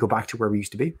year and then we go back to where we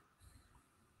used to be?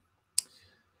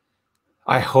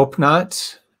 I hope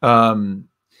not.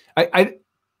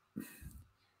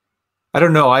 I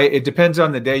don't know. It depends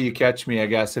on the day you catch me, I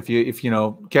guess. If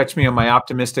you catch me in my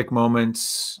optimistic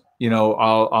moments,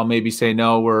 I'll maybe say,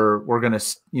 no, we're going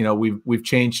to, we've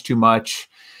changed too much.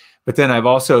 But then I've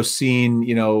also seen,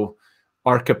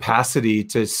 our capacity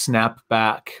to snap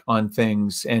back on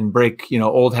things and break,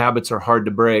 old habits are hard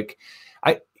to break.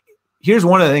 Here's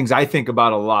one of the things I think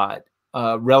about a lot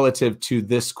relative to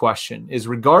this question is,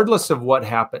 regardless of what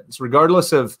happens,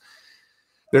 regardless of,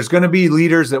 there's going to be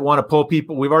leaders that want to pull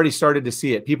people. We've already started to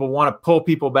see it. People want to pull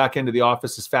people back into the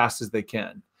office as fast as they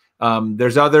can.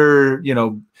 There's other,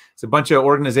 it's a bunch of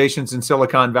organizations in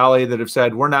Silicon Valley that have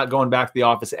said, we're not going back to the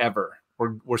office ever.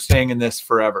 We're staying in this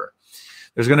forever.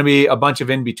 There's going to be a bunch of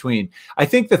in between. I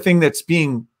think the thing that's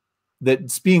being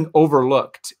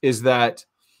overlooked is that,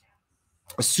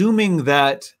 assuming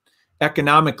that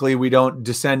economically we don't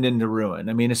descend into ruin.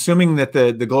 I mean, assuming that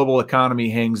the global economy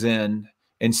hangs in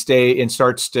and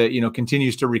starts to,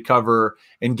 continues to recover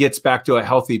and gets back to a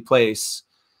healthy place.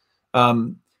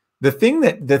 The thing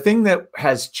that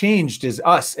has changed is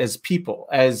us as people,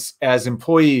 as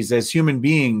employees, as human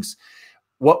beings,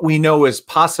 what we know is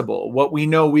possible, what we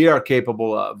know we are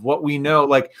capable of, what we know,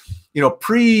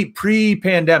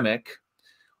 pre-pandemic,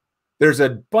 there's a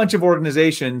bunch of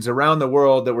organizations around the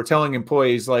world that were telling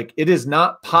employees, it is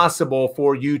not possible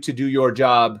for you to do your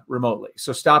job remotely.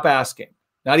 So stop asking.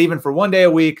 Not even for 1 day a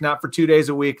week, not for 2 days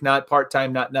a week, not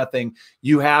part-time, not nothing.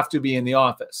 You have to be in the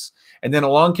office. And then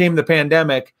along came the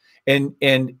pandemic and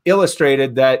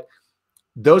illustrated that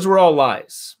those were all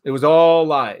lies. It was all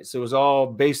lies. It was all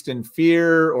based in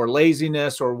fear or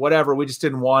laziness or whatever. We just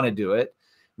didn't want to do it.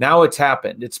 Now it's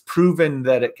happened. It's proven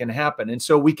that it can happen. And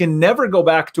so we can never go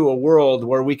back to a world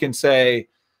where we can say,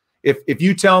 if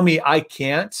you tell me I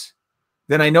can't,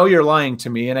 then I know you're lying to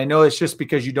me. And I know it's just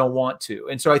because you don't want to.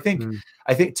 And so I think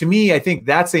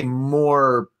that's a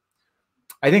more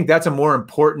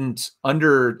important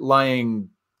underlying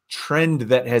trend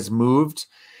that has moved,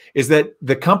 is that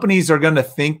the companies are going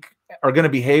to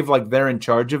behave like they're in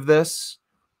charge of this.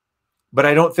 But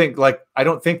I don't think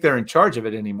they're in charge of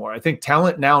it anymore. I think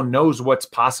talent now knows what's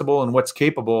possible and what's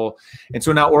capable. And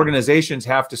so now organizations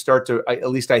have to start to, at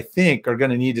least I think, are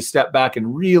going to need to step back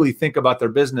and really think about their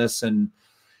business and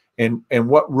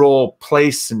what role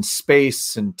place and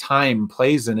space and time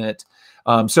plays in it.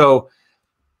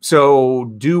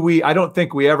 So do we, I don't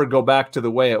think we ever go back to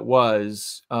the way it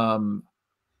was. I'm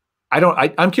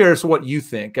curious what you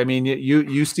think. I mean,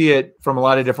 you see it from a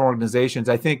lot of different organizations.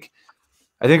 I think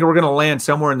I think we're going to land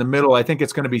somewhere in the middle. I think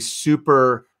it's going to be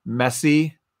super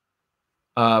messy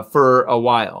for a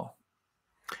while.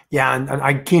 Yeah, and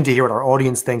I'm keen to hear what our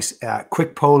audience thinks.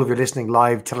 Quick poll if you're listening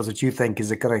live. Tell us what you think.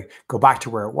 Is it going to go back to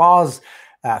where it was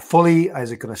fully?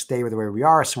 Is it going to stay with the way we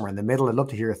are, somewhere in the middle? I'd love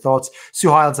to hear your thoughts. Sue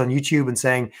Hiles on YouTube and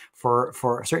saying, for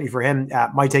certainly for him,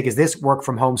 my take is this: work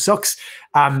from home sucks.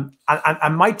 And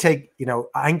my take, you know,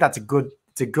 I think that's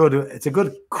it's a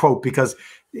good quote, because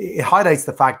it highlights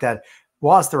the fact that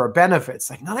whilst there are benefits,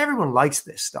 like not everyone likes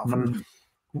this stuff. Mm-hmm. And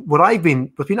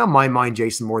what's been on my mind,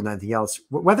 Jason, more than anything else,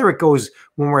 whether it goes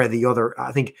one way or the other,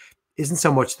 I think isn't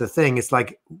so much the thing. It's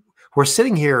like we're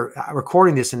sitting here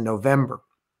recording this in November,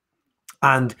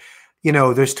 and you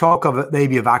know, there's talk of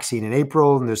maybe a vaccine in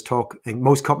April, and there's talk, and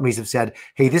most companies have said,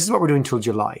 hey, this is what we're doing till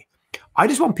July. I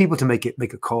just want people to make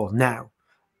a call now,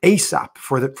 ASAP,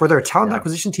 for their talent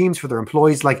acquisition teams, for their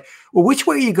employees. Like, well, which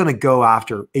way are you going to go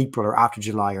after April or after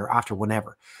July or after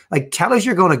whenever? Like, tell us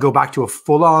you're going to go back to a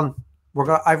full-on,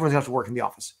 everyone's going to have to work in the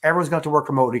office. Everyone's going to have to work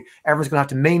remotely. Everyone's going to have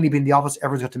to mainly be in the office.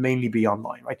 Everyone's going to have to mainly be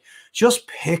online, right? Just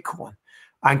pick one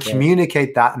and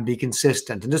communicate that and be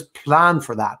consistent and just plan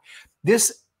for that.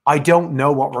 I don't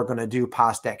know what we're going to do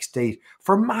past X date.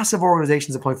 For massive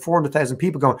organizations employing 400,000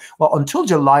 people going, well, until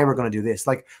July, we're going to do this.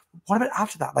 Like, what about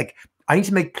after that? Like, I need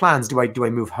to make plans. Do I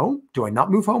move home? Do I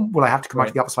not move home? Will I have to come back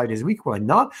to the office 5 days a week? Will I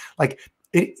not? Like,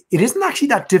 it isn't actually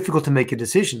that difficult to make a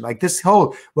decision. Like this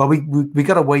whole, well, we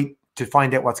got to wait to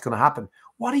find out what's going to happen.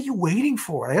 What are you waiting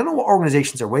for? I don't know what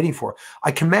organizations are waiting for.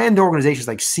 I commend organizations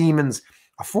like Siemens,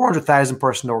 a 400,000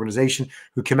 person organization,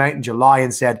 who came out in July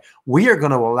and said, we are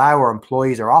going to allow our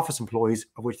employees, our office employees,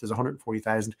 of which there's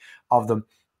 140,000 of them,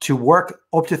 to work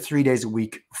up to 3 days a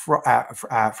week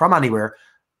from anywhere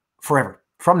forever.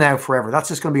 From now, forever. That's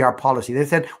just going to be our policy. They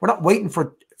said, we're not waiting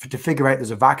to figure out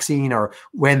there's a vaccine or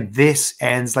when this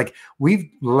ends. Like, we've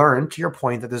learned, to your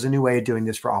point, that there's a new way of doing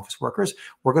this for office workers.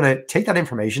 We're going to take that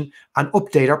information and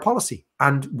update our policy.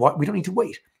 And we don't need to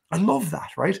wait. I love that,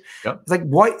 right? Yep. It's like,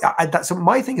 why? So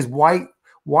my thing is, why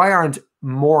aren't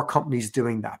more companies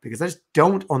doing that? Because I just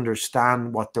don't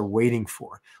understand what they're waiting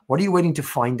for. What are you waiting to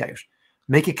find out?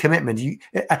 Make a commitment.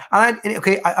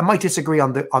 I might disagree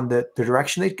on the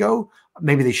direction they'd go.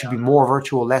 Maybe they should be more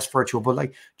virtual, less virtual, but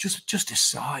like just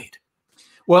decide.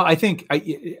 Well, I think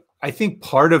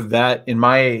part of that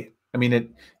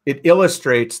it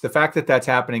illustrates the fact that that's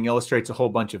happening, illustrates a whole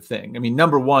bunch of things. I mean,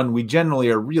 number one, we generally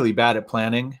are really bad at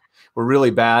planning. We're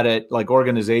really bad at, like,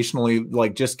 organizationally,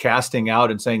 like, just casting out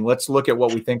and saying, let's look at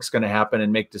what we think is going to happen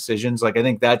and make decisions. Like, I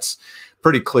think that's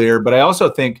pretty clear. But I also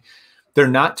think they're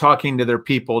not talking to their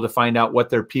people to find out what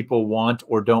their people want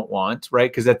or don't want, right?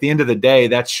 Because at the end of the day,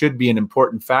 that should be an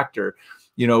important factor.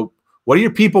 You know, what do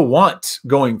your people want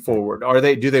going forward? Are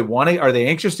they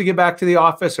anxious to get back to the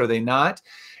office? Are they not?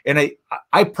 And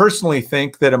I personally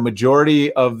think that a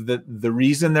majority of the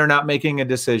reason they're not making a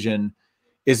decision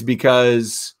is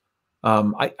because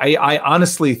I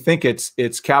honestly think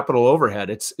it's capital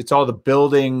overhead. It's all the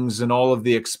buildings and all of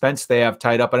the expense they have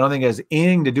tied up. I don't think it has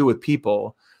anything to do with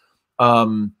people.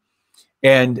 And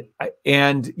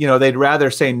you know, they'd rather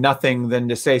say nothing than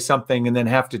to say something and then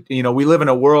have to, you know, we live in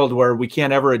a world where we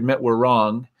can't ever admit we're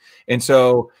wrong. And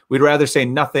so we'd rather say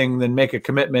nothing than make a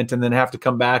commitment and then have to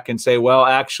come back and say, well,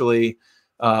 actually,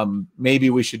 maybe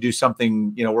we should do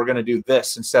something, you know, we're going to do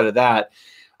this instead of that.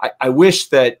 I wish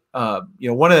that, you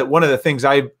know, one of the things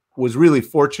I was really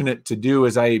fortunate to do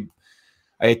is I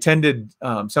attended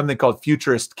something called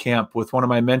Futurist Camp with one of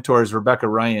my mentors, Rebecca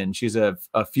Ryan. She's a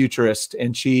futurist,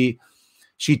 and she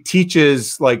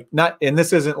teaches, like, not, and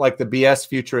this isn't like the BS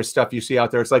futurist stuff you see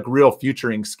out there. It's like real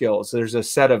futuring skills. There's a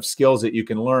set of skills that you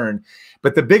can learn.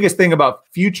 But the biggest thing about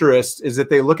futurists is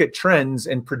that they look at trends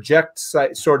and project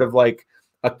sort of like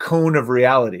a cone of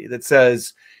reality that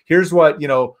says, here's what, you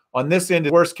know, on this end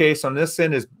is worst case, on this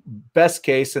end is best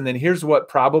case, and then here's what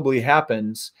probably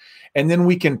happens. And then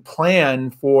we can plan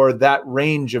for that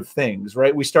range of things,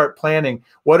 right? We start planning,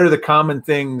 what are the common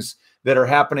things that are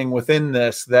happening within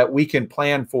this that we can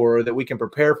plan for, or that we can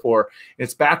prepare for. And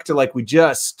it's back to, like, we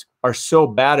just are so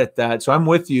bad at that. So I'm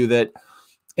with you that,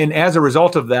 and as a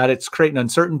result of that, it's creating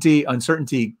uncertainty.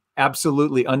 Uncertainty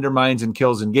absolutely undermines and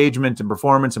kills engagement and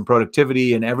performance and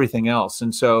productivity and everything else.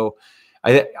 And so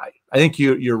I think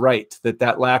you're right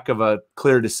that lack of a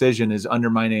clear decision is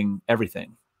undermining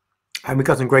everything. And we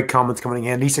got some great comments coming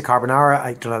in. Lisa Carbonara,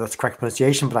 I don't know if that's the correct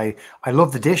pronunciation, but I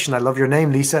love the dish and I love your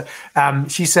name, Lisa.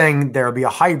 She's saying there will be a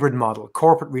hybrid model.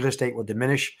 Corporate real estate will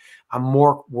diminish and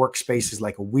more workspaces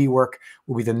like a WeWork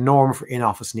will be the norm for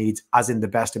in-office needs, as in the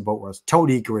best of both worlds.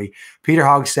 Totally agree. Peter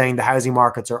Hogg saying the housing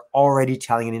markets are already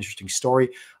telling an interesting story.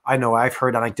 I know I've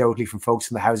heard anecdotally from folks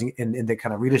in the housing, in the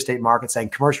kind of real estate market saying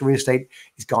commercial real estate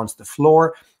is gone to the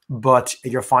floor. But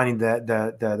you're finding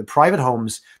the private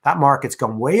homes, that market's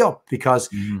gone way up because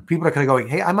people are kind of going,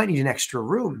 hey, I might need an extra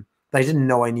room that I didn't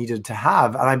know I needed to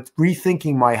have. And I'm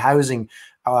rethinking my housing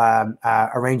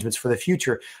arrangements for the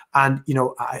future. And, you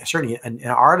know, certainly in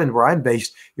Ireland, where I'm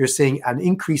based, you're seeing an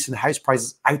increase in house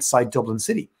prices outside Dublin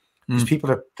City. Because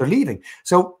people they're leaving.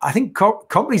 So I think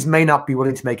companies may not be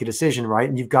willing to make a decision, right?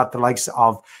 And you've got the likes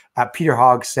of Peter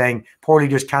Hogg saying poor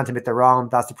leaders can't admit they're wrong.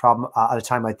 That's the problem at a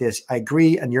time like this. I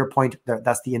agree. And your point,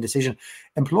 that's the indecision.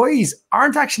 Employees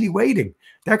aren't actually waiting.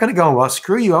 They're going to go, well,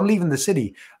 screw you. I'm leaving the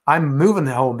city. I'm moving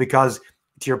home because,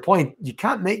 to your point, you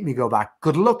can't make me go back.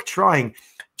 Good luck trying.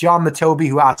 John Matobi,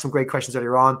 who asked some great questions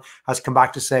earlier on, has come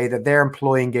back to say that their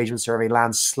employee engagement survey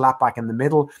lands slap back in the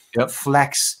middle. Yep.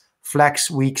 Flex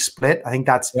week split. I think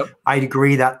that's, I'd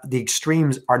agree that the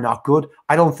extremes are not good.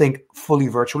 I don't think fully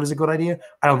virtual is a good idea.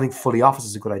 I don't think fully office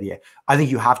is a good idea. I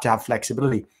think you have to have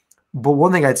flexibility. But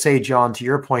one thing I'd say, John, to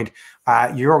your point,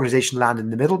 your organization landed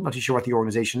in the middle. Not too sure what the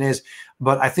organization is,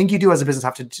 but I think you do as a business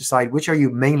have to decide which are you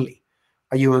mainly.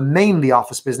 Are you a mainly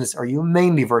office business? Are you a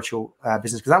mainly virtual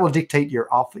business? Because that will dictate your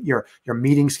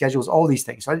meeting schedules, all these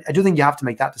things. So I do think you have to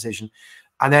make that decision.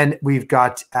 And then we've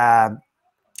got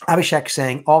Abhishek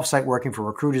saying offsite working for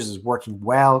recruiters is working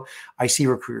well. I see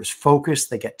recruiters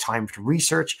focused. They get time to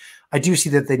research. I do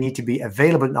see that they need to be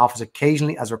available in office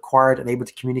occasionally as required and able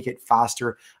to communicate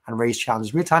faster and raise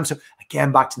challenges real time. So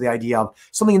again, back to the idea of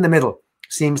something in the middle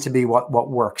seems to be what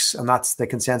works. And that's the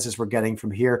consensus we're getting from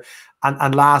here.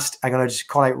 And last, I'm going to just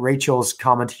call out Rachel's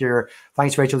comment here.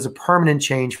 Thanks, Rachel. It's a permanent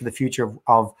change for the future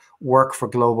of work for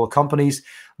global companies.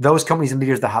 Those companies and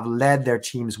leaders that have led their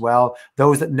teams well,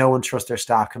 those that know and trust their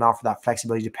staff can offer that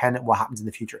flexibility dependent on what happens in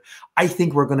the future. I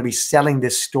think we're going to be selling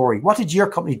this story. What did your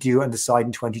company do and decide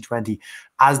in 2020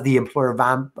 as the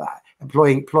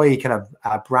employee kind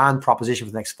of brand proposition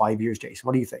for the next 5 years, Jason?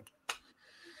 What do you think?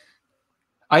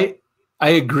 I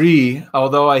agree,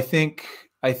 although I think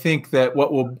that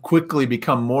what will quickly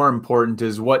become more important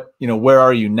is where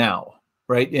are you now,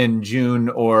 right? In June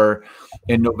or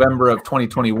in November of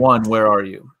 2021, where are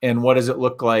you? And what does it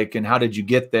look like? And how did you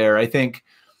get there? I think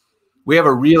we have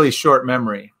a really short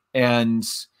memory. And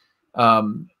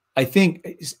I think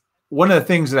one of the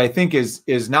things that I think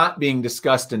is not being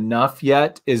discussed enough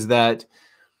yet is that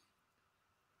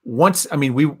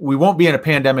we won't be in a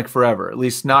pandemic forever, at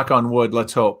least knock on wood,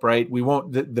 let's hope, right? We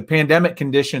won't, the pandemic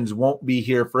conditions won't be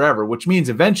here forever, which means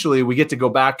eventually we get to go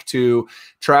back to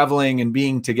traveling and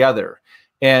being together.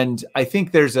 And I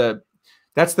think that's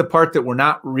the part that we're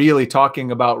not really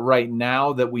talking about right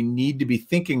now that we need to be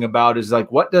thinking about is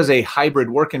like, what does a hybrid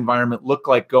work environment look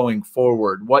like going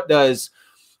forward? What does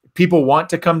people want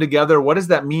to come together? What does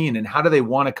that mean? And how do they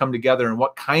want to come together? And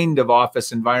what kind of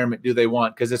office environment do they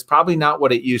want? Because it's probably not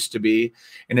what it used to be.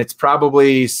 And it's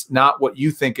probably not what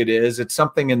you think it is. It's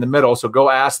something in the middle. So go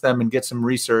ask them and get some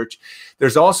research.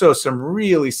 There's also some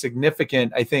really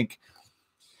significant, I think,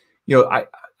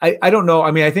 I don't know.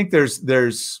 I mean, I think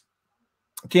there's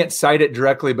I can't cite it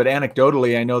directly, but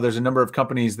anecdotally, I know there's a number of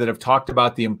companies that have talked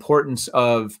about the importance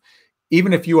of,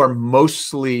 even if you are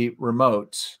mostly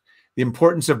remote, the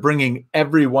importance of bringing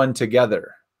everyone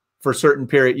together for a certain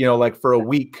period, like for a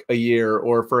week, a year,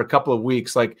 or for a couple of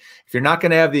weeks. Like if you're not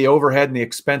going to have the overhead and the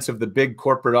expense of the big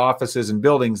corporate offices and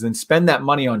buildings, then spend that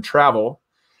money on travel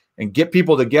and get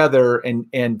people together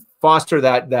and foster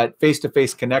that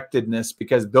face-to-face connectedness,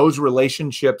 because those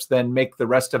relationships then make the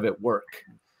rest of it work.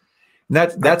 And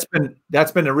that's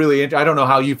been a really, I don't know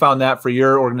how you found that for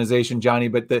your organization, Johnny,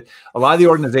 but a lot of the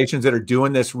organizations that are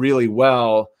doing this really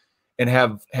well and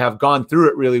have gone through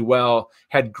it really well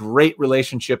had great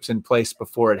relationships in place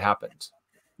before it happened.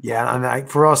 Yeah, and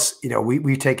for us,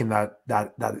 we've taken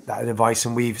that advice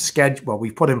and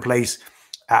we've put in place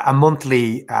a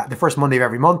monthly, the first Monday of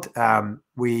every month.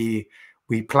 We've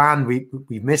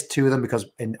missed 2 of them because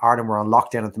in Ireland we're on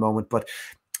lockdown at the moment. But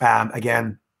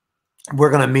again,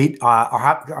 we're going to meet, when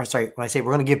I say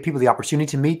we're going to give people the opportunity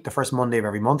to meet the first Monday of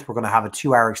every month, we're going to have a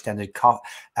 2-hour extended kind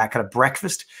of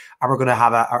breakfast, and we're going to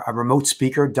have a remote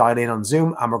speaker dial in on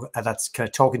Zoom, and that's kind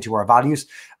of talking to our values.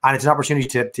 And it's an opportunity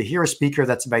to hear a speaker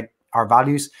that's about our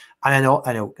values. And I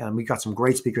know, and we've got some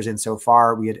great speakers in so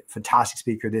far. We had a fantastic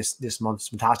speaker this month,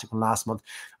 fantastic one last month.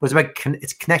 But it's about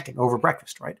it's connecting over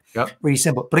breakfast, right? Yep. Really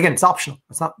simple. But again, it's optional.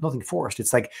 It's nothing forced.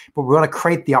 It's like, but we want to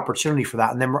create the opportunity for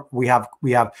that. And then we have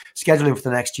scheduling for the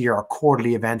next year, our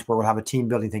quarterly event where we'll have a team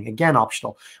building thing, again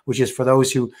optional, which is for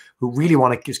those who really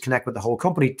want to just connect with the whole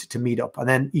company to meet up, and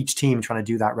then each team trying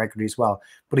to do that regularly as well.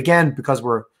 But again, because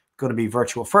we're going to be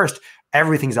virtual first,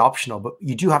 everything's optional, but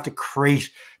you do have to create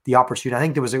the opportunity. I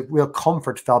think there was a real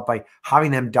comfort felt by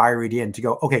having them diaried in to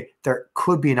go, okay, there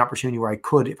could be an opportunity where I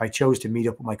could, if I chose to meet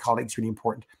up with my colleagues, really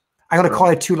important. I'm going to call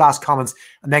out 2 last comments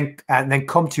and then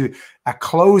come to a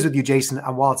close with you, Jason.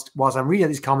 And whilst I'm reading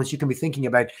these comments, you can be thinking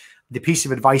about the piece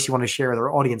of advice you want to share with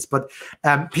our audience. But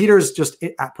Peter's just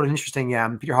put an interesting,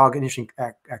 Peter Hogg, an interesting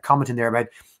comment in there about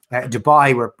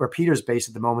Dubai, where Peter's based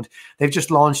at the moment. They've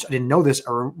just launched, I didn't know this,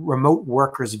 a remote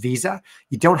workers visa.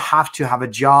 You don't have to have a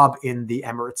job in the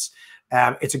Emirates.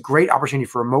 It's a great opportunity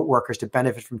for remote workers to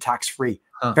benefit from tax-free.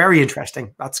 Huh. Very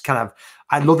interesting. That's kind of,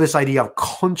 I love this idea of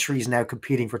countries now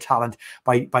competing for talent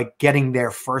by getting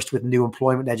there first with new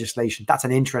employment legislation. That's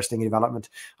an interesting development.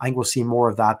 I think we'll see more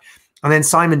of that. And then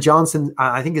Simon Johnson,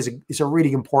 I think is a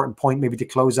really important point maybe to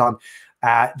close on,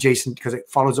 Jason, because it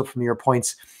follows up from your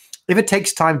points. If it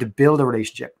takes time to build a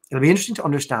relationship, it'll be interesting to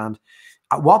understand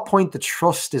at what point the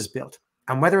trust is built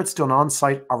and whether it's done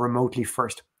on-site or remotely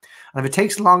first. And if it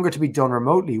takes longer to be done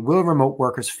remotely, will remote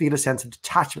workers feel a sense of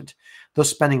detachment, thus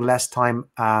spending less time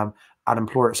at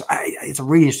employers? So it's a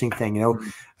really interesting thing, you know,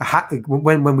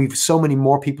 when we've so many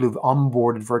more people who've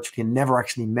onboarded virtually and never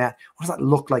actually met, what does that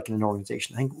look like in an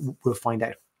organization? I think we'll find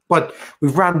out. But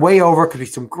we've ran way over because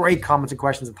there's some great comments and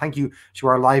questions. And thank you to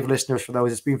our live listeners for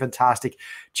those. It's been fantastic.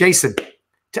 Jason,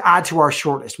 to add to our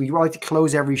shortlist, we like to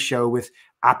close every show with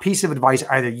a piece of advice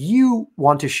either you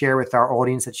want to share with our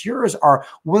audience that's yours, or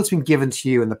what's been given to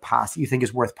you in the past that you think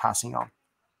is worth passing on.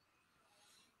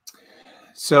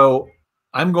 So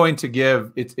I'm going to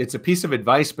give, it's a piece of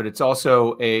advice, but it's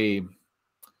also a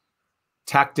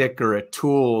tactic or a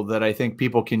tool that I think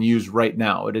people can use right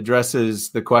now. It addresses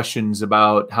the questions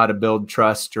about how to build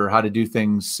trust or how to do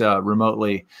things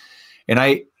remotely. And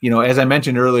as I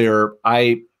mentioned earlier,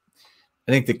 I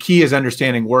think the key is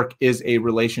understanding work is a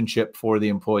relationship for the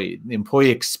employee. The employee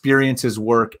experiences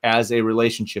work as a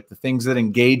relationship. The things that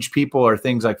engage people are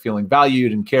things like feeling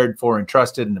valued and cared for and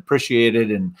trusted and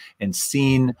appreciated and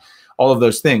seen, all of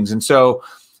those things. And so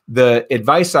the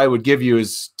advice I would give you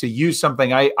is to use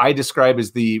something I describe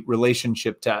as the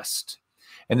relationship test.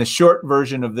 And the short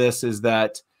version of this is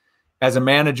that as a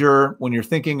manager, when you're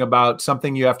thinking about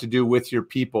something you have to do with your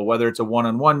people, whether it's a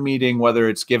one-on-one meeting, whether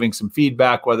it's giving some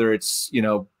feedback, whether it's,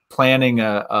 planning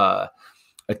a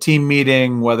team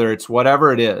meeting, whether it's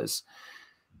whatever it is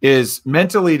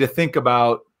mentally to think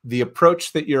about the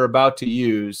approach that you're about to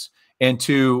use and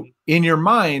to, in your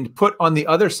mind, put on the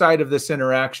other side of this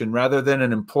interaction, rather than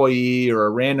an employee or a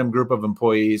random group of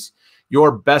employees,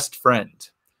 your best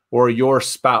friend or your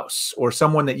spouse or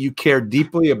someone that you care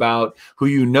deeply about, who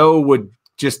you know would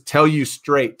just tell you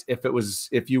straight if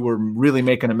you were really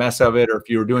making a mess of it or if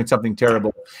you were doing something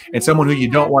terrible, and someone who you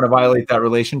don't want to violate that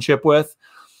relationship with.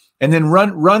 And then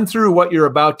run through what you're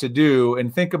about to do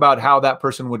and think about how that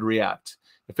person would react.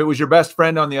 If it was your best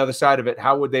friend on the other side of it,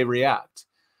 how would they react?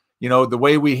 The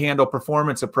way we handle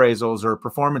performance appraisals or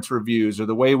performance reviews, or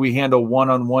the way we handle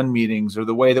one-on-one meetings, or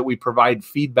the way that we provide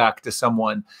feedback to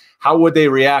someone, how would they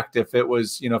react if it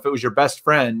was, if it was your best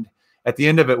friend? At the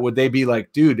end of it, would they be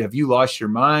like, dude, have you lost your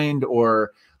mind?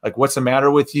 Or like, what's the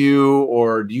matter with you?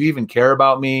 Or do you even care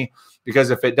about me? Because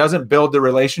if it doesn't build the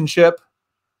relationship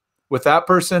with that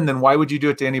person, then why would you do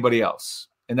it to anybody else?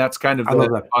 And that's kind of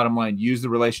the bottom line. Use the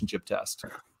relationship test.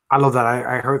 I love that.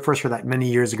 I first heard that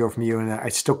many years ago from you, and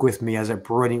it stuck with me as a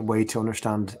brilliant way to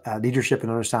understand leadership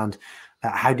and understand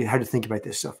how to think about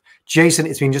this stuff. Jason,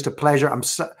 it's been just a pleasure.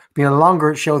 Been a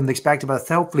longer show than expected, but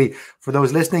hopefully for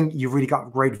those listening, you've really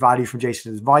got great value from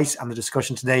Jason's advice and the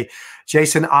discussion today.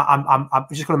 Jason, I'm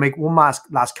just going to make one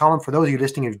last comment. For those of you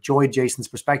listening who've enjoyed Jason's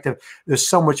perspective, there's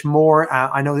so much more.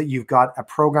 I know that you've got a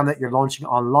program that you're launching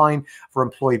online for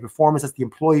employee performance. That's the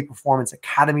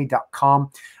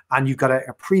employeeperformanceacademy.com. And you've got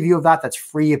a preview of that that's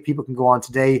free if people can go on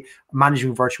today,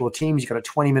 managing virtual teams. You've got a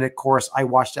 20-minute course. I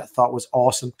watched it, thought was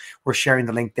awesome. We're sharing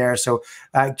the link there. So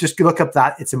just look up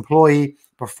that. It's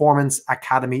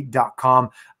employeeperformanceacademy.com.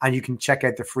 And you can check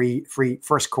out the free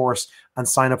first course and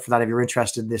sign up for that if you're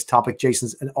interested in this topic.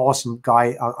 Jason's an awesome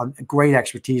guy, on great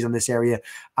expertise on this area.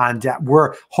 And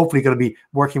we're hopefully going to be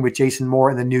working with Jason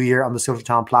more in the new year on the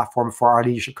SocialTalent platform for our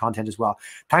leadership content as well.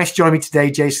 Thanks for joining me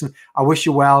today, Jason. I wish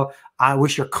you well. I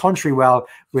wish your country well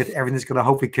with everything that's going to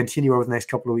hopefully continue over the next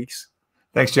couple of weeks.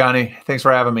 Thanks, Johnny. Thanks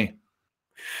for having me.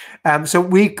 So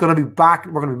we're going to be back.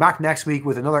 We're going to be back next week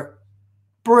with another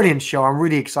brilliant show. I'm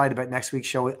really excited about next week's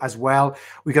show as well.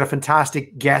 We got a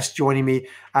fantastic guest joining me,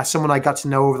 someone I got to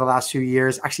know over the last few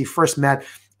years. Actually, first met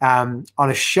on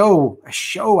a show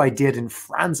I did in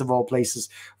France, of all places,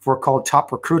 called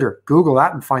Top Recruiter. Google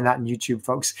that and find that on YouTube,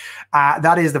 folks.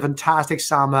 That is the fantastic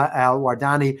Salma El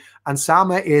Wardani. And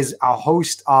Salma is a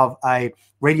host of a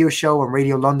radio show on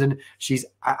Radio London. She's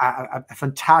a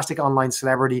fantastic online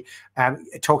celebrity,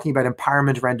 talking about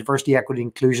empowerment around diversity, equity,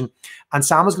 inclusion. And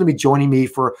Salma's going to be joining me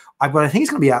for what I think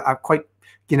is going to be a quite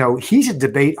heated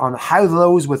debate on how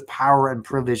those with power and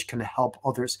privilege can help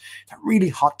others. It's a really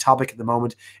hot topic at the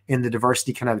moment in the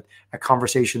diversity kind of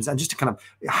conversations, and just to kind of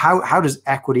how does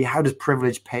equity, how does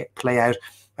privilege play out?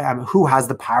 Who has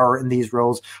the power in these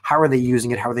roles? How are they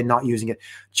using it? How are they not using it?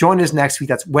 Join us next week.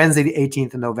 That's Wednesday, the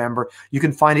 18th of November. You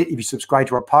can find it if you subscribe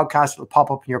to our podcast. It'll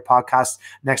pop up in your podcast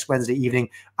next Wednesday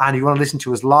evening. And if you want to listen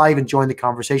to us live and join the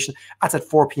conversation, that's at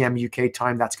 4 p.m. UK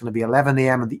time. That's going to be 11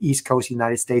 a.m. on the East Coast of the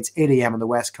United States, 8 a.m. on the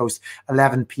West Coast,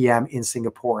 11 p.m. in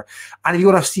Singapore. And if you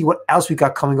want to see what else we've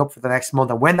got coming up for the next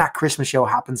month and when that Christmas show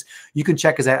happens, you can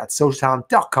check us out at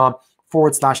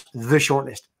socialtalent.com/the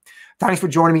shortlist. Thanks for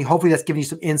joining me. Hopefully that's given you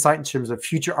some insight in terms of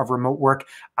future of remote work,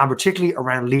 and particularly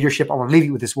around leadership. I want to leave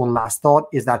you with this one last thought,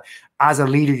 is that as a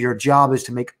leader, your job is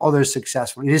to make others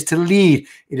successful. It is to lead.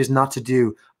 It is not to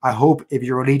do. I hope if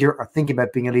you're a leader or thinking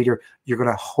about being a leader, you're going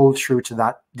to hold true to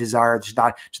that desire, to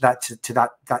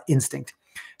that instinct.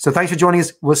 So thanks for joining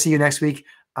us. We'll see you next week,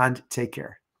 and take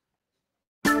care.